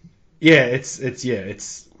 Yeah, it's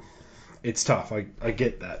tough. I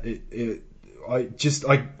get that.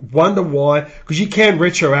 I wonder why, because you can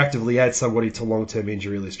retroactively add somebody to long-term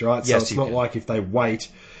injury list, right? So Yes, it's not like if they wait,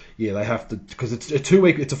 yeah, they have to, because it's a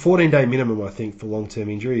 14-day minimum, I think, for long-term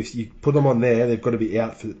injury. If you put them on there, they've got to be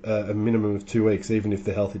out for a minimum of 2 weeks, even if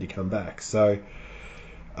they're healthy to come back. So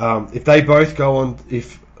if they both go on,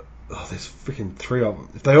 there's freaking 3 of them.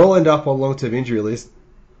 If they all end up on long-term injury list,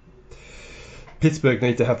 Pittsburgh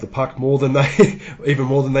need to have the puck even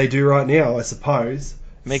more than they do right now, I suppose.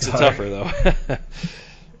 Makes it tougher, though.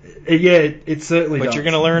 Yeah, it certainly does. But you're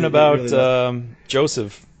going to learn about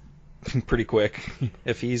Joseph pretty quick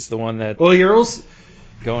if he's the one that. Well, you're also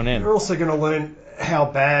going to learn how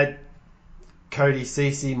bad Cody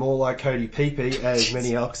Ceci, more like Cody Pepe, as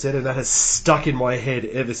many else said, and that has stuck in my head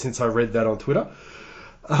ever since I read that on Twitter.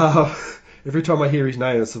 Every time I hear his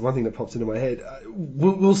name, it's the one thing that pops into my head.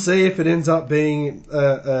 We'll see if it ends up being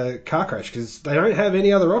a car crash, because they don't have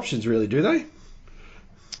any other options, really, do they?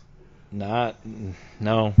 No.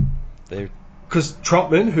 Because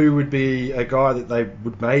Trotman, who would be a guy that they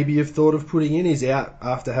would maybe have thought of putting in, is out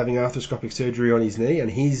after having arthroscopic surgery on his knee, and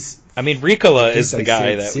he's... I mean, Ricola is the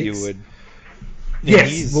guy that you would... Yes,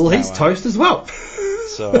 he's toast as well.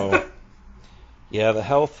 So, yeah, the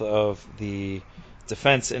health of the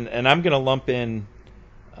defense, and I'm going to lump in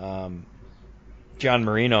John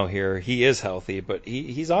Marino here. He is healthy, but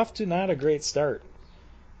he's off to not a great start.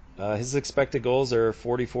 His expected goals are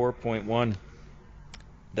 44.1.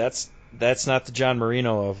 That's not the John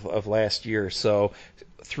Marino of last year. So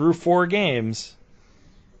through 4 games,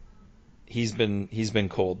 he's been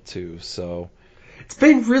cold too. So it's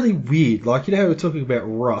been really weird. Like, you know how we're talking about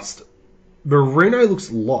rust. Marino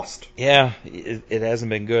looks lost. Yeah, it hasn't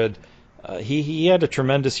been good. He had a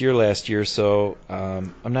tremendous year last year, so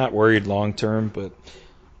I'm not worried long term. But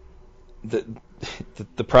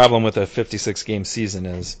the problem with a 56-game season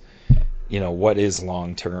is, what is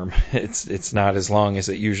long term? It's not as long as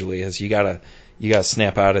it usually is. You gotta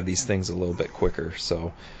snap out of these things a little bit quicker.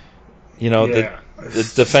 So,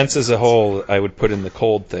 the defense as a whole, I would put in the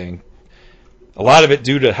cold thing. A lot of it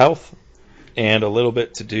due to health, and a little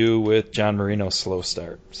bit to do with John Marino's slow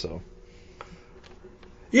start. So,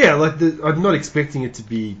 yeah, I'm not expecting it to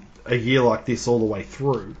be a year like this all the way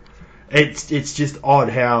through. It's just odd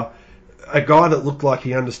how a guy that looked like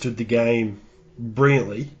he understood the game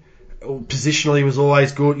brilliantly, positionally was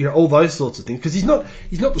always good, all those sorts of things. Because he's not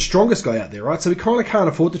the strongest guy out there, right? So he kind of can't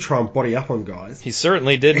afford to try and body up on guys. He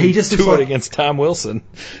certainly didn't do it against Tom Wilson.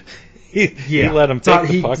 He let him take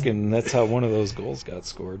the puck, and that's how one of those goals got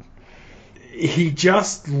scored. He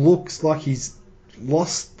just looks like he's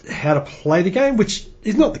lost how to play the game, which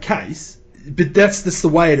is not the case. But that's the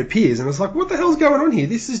way it appears. And it's like, what the hell's going on here?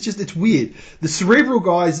 It's weird. The cerebral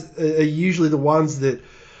guys are usually the ones that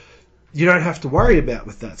you don't have to worry about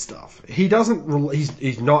with that stuff. He's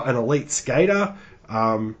not an elite skater.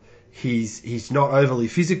 He's not overly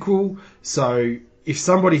physical. So if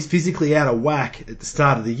somebody's physically out of whack at the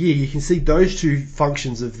start of the year, you can see those two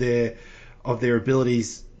functions of their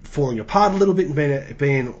abilities falling apart a little bit and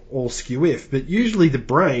being all skew-if. But usually the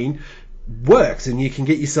brain works, and you can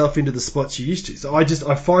get yourself into the spots you're used to. So I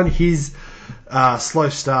find his slow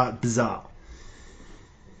start bizarre.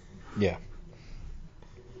 Yeah.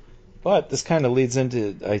 But this kind of leads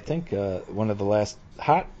into, I think, one of the last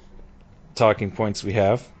hot talking points we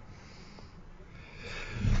have.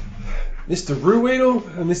 Mr.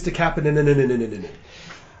 Ruhwedel and Mr. Kapanen.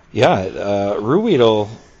 Yeah, Ruhwedel,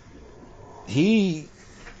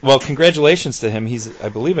 congratulations to him. He's, I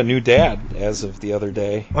believe, a new dad as of the other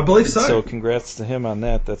day. I believe so. So congrats to him on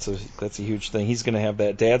that. That's a huge thing. He's going to have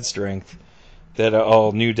that dad strength that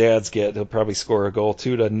all new dads get. He'll probably score a goal,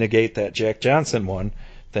 too, to negate that Jack Johnson one,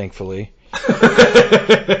 thankfully.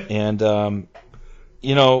 And,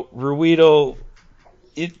 Ruhwedel,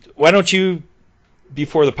 why don't you,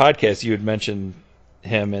 before the podcast, you had mentioned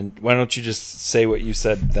him, and why don't you just say what you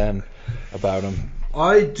said then about him?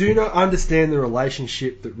 I do not understand the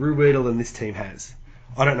relationship that Ruhwedel and this team has.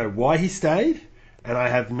 I don't know why he stayed, and I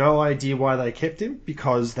have no idea why they kept him,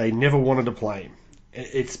 because they never wanted to play him.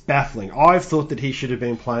 It's baffling. I've thought that he should have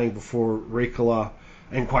been playing before Ricola,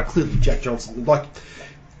 and quite clearly Jack Johnson. The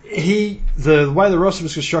way the roster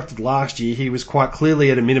was constructed last year, he was quite clearly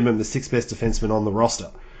at a minimum the 6th best defenseman on the roster.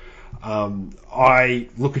 I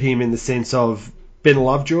look at him in the sense of Ben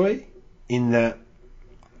Lovejoy, in that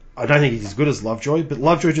I don't think he's as good as Lovejoy, but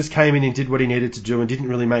Lovejoy just came in and did what he needed to do and didn't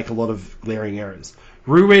really make a lot of glaring errors.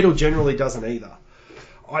 Ruhwedel generally doesn't either.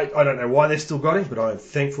 I don't know why they still got him, but I'm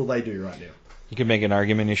thankful they do right now. You could make an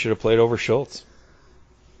argument he should have played over Schultz.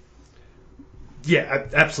 Yeah,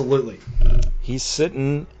 absolutely. He's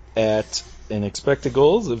sitting at an expected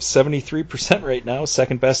goals of 73% right now,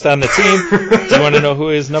 second best on the team. Do you want to know who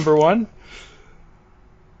is number one?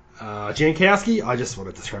 Jankowski? I just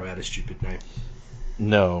wanted to throw out a stupid name.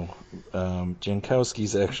 No.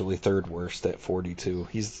 Jankowski's actually third worst at 42.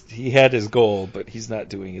 He had his goal, but he's not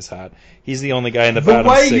doing as hot. He's the only guy in the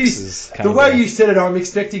bottom six. Is kind the of way you said it, I'm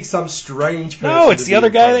expecting some strange person. No, it's to the be other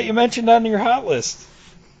in guy front that of you mentioned on your hot list.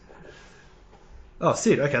 Oh,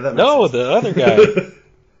 Sid. Okay, that makes No, sense. the other guy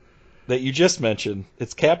that you just mentioned.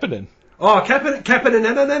 It's Kapanen. Oh,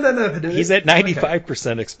 Kapanen, no. He's at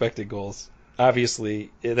 95% expected goals.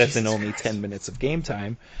 Obviously, that's in only 10 minutes of game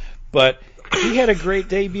time. But he had a great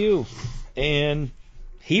debut, and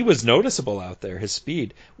he was noticeable out there, his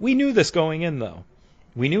speed. We knew this going in, though.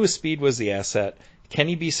 We knew his speed was the asset. Can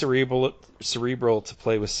he be cerebral to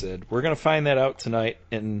play with Sid? We're going to find that out tonight,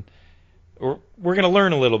 and we're going to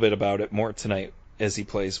learn a little bit about it more tonight as he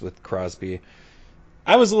plays with Crosby.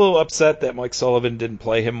 I was a little upset that Mike Sullivan didn't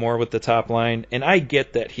play him more with the top line, and I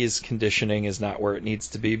get that his conditioning is not where it needs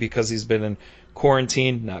to be because he's been in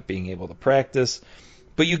quarantine, not being able to practice.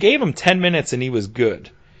 But you gave him 10 minutes and he was good.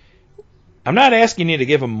 I'm not asking you to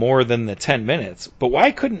give him more than the 10 minutes, but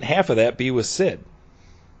why couldn't half of that be with Sid?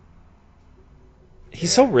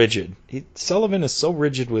 He's so rigid. Sullivan is so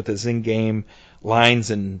rigid with his in-game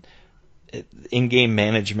lines and in-game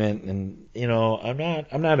management, and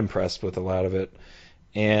I'm not impressed with a lot of it.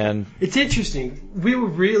 And it's interesting. We were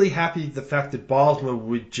really happy the fact that Bilesma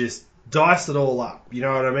would just dice it all up. You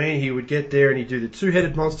know what I mean? He would get there and he'd do the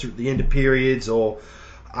two-headed monster at the end of periods or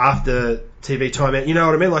after TV timeout. You know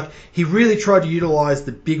what I mean? Like, he really tried to utilise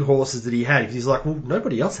the big horses that he had. He's like, well,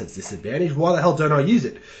 nobody else has this advantage. Why the hell don't I use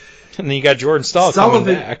it? And then you got Jordan Staal coming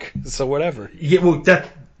back, so whatever. Yeah, well, that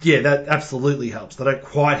absolutely helps. They don't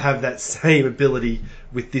quite have that same ability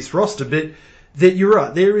with this roster, but that you're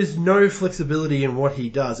right. There is no flexibility in what he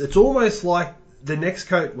does. It's almost like the next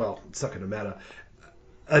coach. Well, it's not going to matter.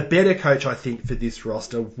 A better coach, I think, for this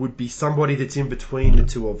roster would be somebody that's in between the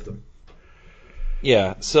two of them.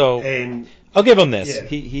 Yeah. So and I'll give him this. Yeah.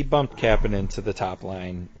 He bumped Kapanen to the top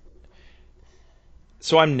line.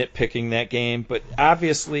 So I'm nitpicking that game, but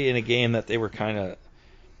obviously in a game that they were kind of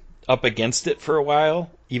up against it for a while,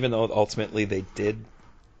 even though ultimately they did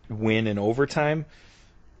win in overtime,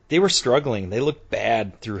 they were struggling. They looked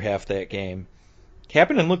bad through half that game.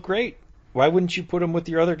 Kapanen looked great. Why wouldn't you put him with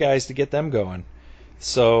your other guys to get them going?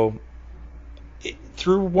 So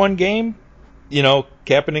through one game,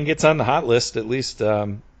 Kapanen gets on the hot list, at least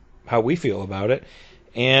how we feel about it.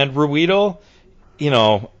 And Ruedel,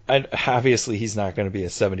 obviously he's not going to be a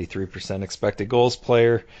 73% expected goals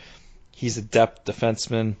player. He's a depth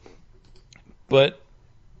defenseman. But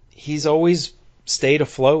he's always stayed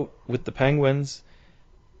afloat with the Penguins.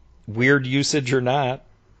 Weird usage or not,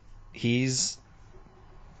 he's,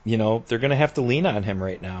 they're going to have to lean on him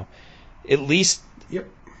right now. At least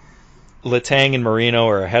Letang and Marino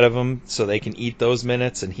are ahead of him, so they can eat those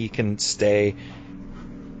minutes and he can stay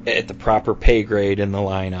at the proper pay grade in the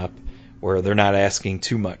lineup where they're not asking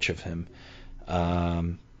too much of him.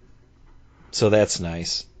 So that's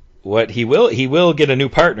nice. What he will get a new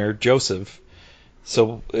partner, Joseph.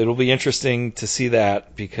 So it'll be interesting to see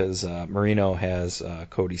that because Marino has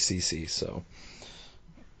Cody Ceci. So,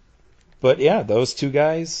 but yeah, those two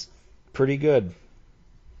guys, pretty good.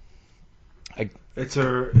 It's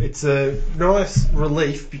a nice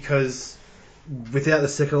relief because without the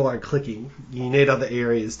second line clicking, you need other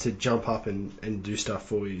areas to jump up and do stuff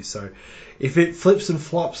for you. So if it flips and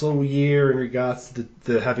flops all year in regards to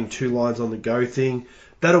the having two lines on the go thing,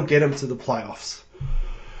 that'll get them to the playoffs.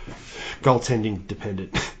 Goaltending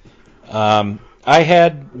dependent. I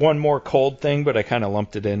had one more cold thing, but I kind of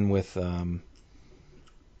lumped it in with the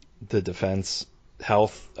defense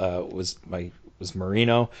health. Was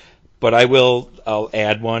Marino, but I'll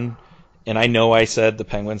add one. And I know I said the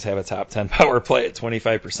Penguins have a top 10 power play at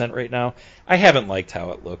 25% right now. I haven't liked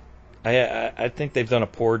how it looked. I think they've done a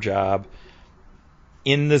poor job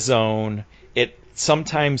in the zone. It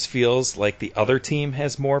sometimes feels like the other team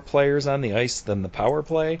has more players on the ice than the power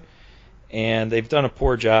play. And they've done a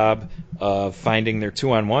poor job of finding their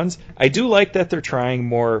 2-on-1s. I do like that they're trying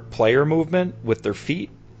more player movement with their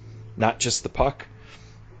feet, not just the puck.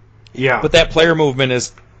 Yeah. But that player movement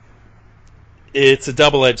it's a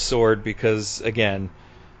double-edged sword because, again,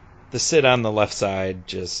 the sit on the left side,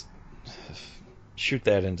 just shoot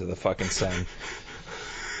that into the fucking sun.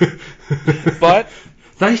 But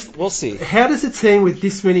we'll see. How does a team with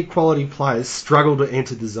this many quality players struggle to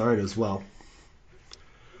enter the zone as well?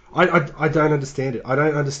 I don't understand it. I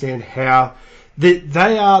don't understand how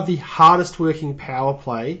they are the hardest working power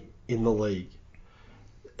play in the league.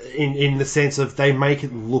 In the sense of they make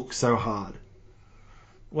it look so hard.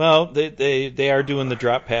 Well, they are doing the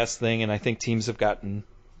drop pass thing, and I think teams have gotten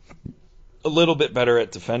a little bit better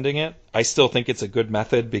at defending it. I still think it's a good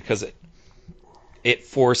method because it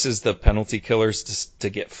forces the penalty killers to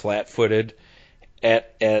get flat-footed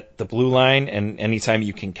at the blue line, and anytime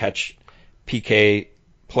you can catch PK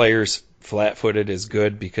players flat-footed is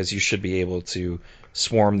good because you should be able to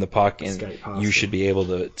swarm the puck and you should be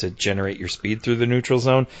able to generate your speed through the neutral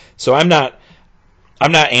zone. So I'm not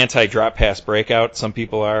anti-drop pass breakout. Some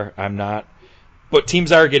people are. I'm not. But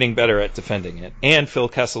teams are getting better at defending it. And Phil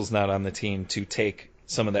Kessel's not on the team to take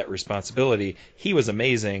some of that responsibility. He was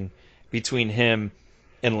amazing between him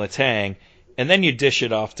and Letang. And then you dish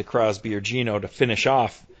it off to Crosby or Gino to finish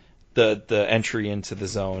off the entry into the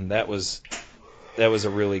zone. That was a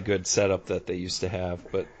really good setup that they used to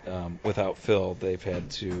have. But without Phil, they've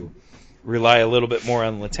had to rely a little bit more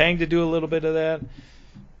on Letang to do a little bit of that.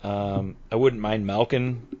 I wouldn't mind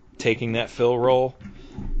Malkin taking that Phil role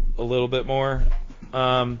a little bit more.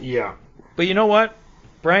 Yeah. But you know what?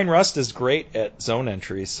 Brian Rust is great at zone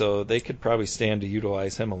entry, so they could probably stand to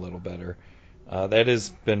utilize him a little better. That has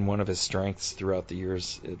been one of his strengths throughout the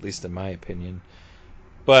years, at least in my opinion.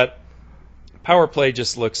 But power play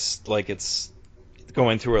just looks like it's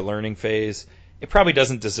going through a learning phase. It probably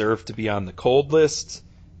doesn't deserve to be on the cold list,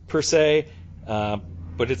 per se,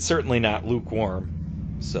 but it's certainly not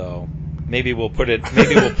lukewarm. So maybe we'll put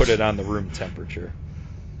it on the room temperature.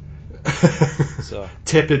 So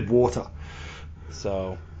tepid water.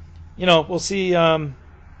 So, we'll see. We'll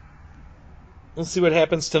see what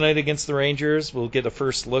happens tonight against the Rangers. We'll get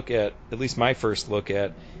at least my first look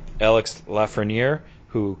at Alex Lafreniere,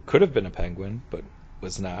 who could have been a Penguin but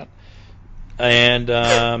was not. And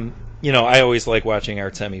I always like watching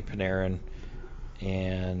Artemi Panarin,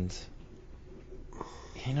 and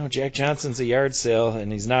Jack Johnson's a yard sale,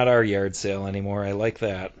 and he's not our yard sale anymore. I like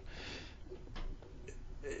that.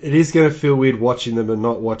 It is going to feel weird watching them and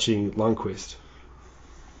not watching Lundqvist.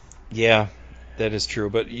 Yeah, that is true.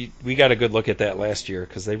 But we got a good look at that last year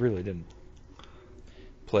because they really didn't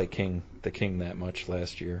play the King that much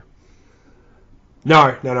last year.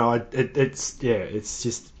 No. It's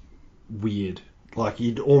just weird. Like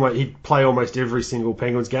he'd play almost every single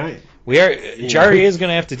Penguins game. Jari is going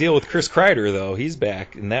to have to deal with Chris Kreider though. He's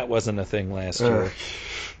back, and that wasn't a thing last year.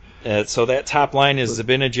 So that top line is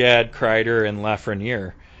Zibanejad, Kreider, and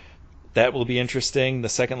Lafreniere. That will be interesting. The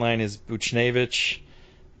second line is Buchnevich,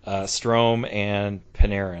 Strome, and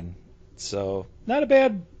Panarin. So not a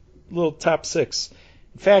bad little top six.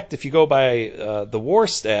 In fact, if you go by the WAR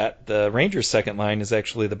stat, the Rangers' second line is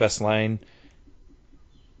actually the best line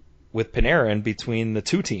with Panarin between the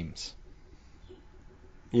two teams.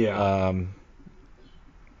 Yeah.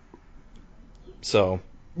 So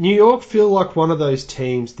New York feel like one of those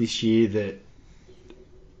teams this year that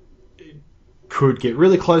could get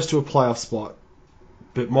really close to a playoff spot,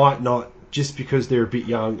 but might not just because they're a bit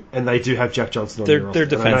young and they do have Jack Johnson on their roster.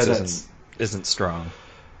 Their defense isn't strong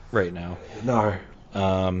right now. No.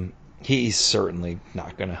 He's certainly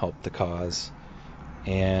not going to help the cause.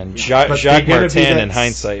 And Jacques Martin, in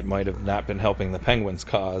hindsight, might have not been helping the Penguins'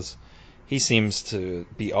 cause. He seems to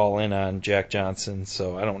be all in on Jack Johnson,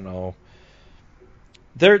 so I don't know.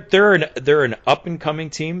 They're an up and coming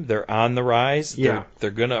team. They're on the rise. Yeah. They're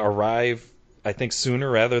going to arrive, I think, sooner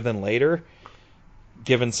rather than later,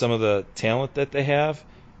 given some of the talent that they have.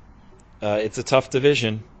 It's a tough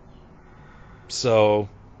division. So,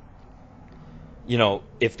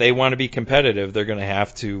 if they want to be competitive, they're going to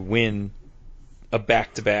have to win a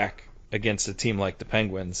back-to-back against a team like the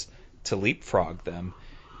Penguins to leapfrog them.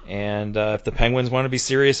 And if the Penguins want to be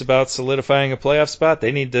serious about solidifying a playoff spot,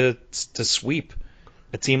 they need to sweep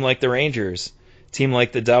a team like the Rangers, a team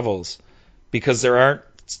like the Devils, because there aren't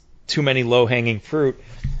too many low-hanging fruit.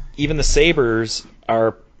 Even the Sabres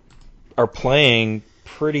are playing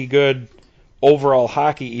pretty good overall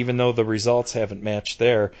hockey, even though the results haven't matched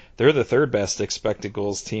there. They're the third best expected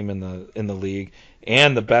goals team in the league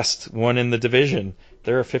and the best one in the division.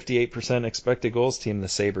 They're a 58% expected goals team, the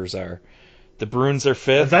Sabres are. The Bruins are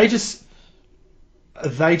fifth. Are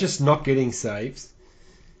they just not getting saves?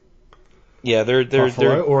 Yeah,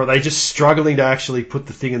 they're or are they just struggling to actually put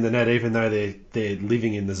the thing in the net even though they're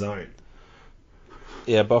living in the zone?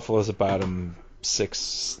 Yeah, Buffalo's a bottom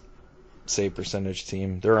 6 save percentage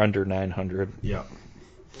team. They're under 900. Yeah.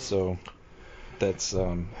 So that's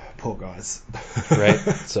poor guys. Right.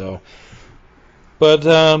 So but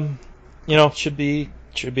should be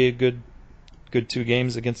a good 2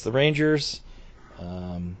 games against the Rangers.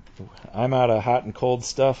 I'm out of hot and cold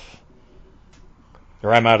stuff.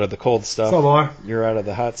 Or I'm out of the cold stuff. So am I. You're out of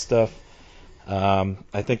the hot stuff.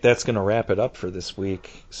 I think that's going to wrap it up for this week.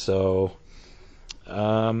 So,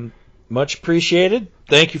 much appreciated.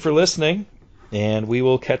 Thank you for listening, and we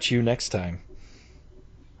will catch you next time.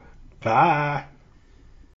 Bye.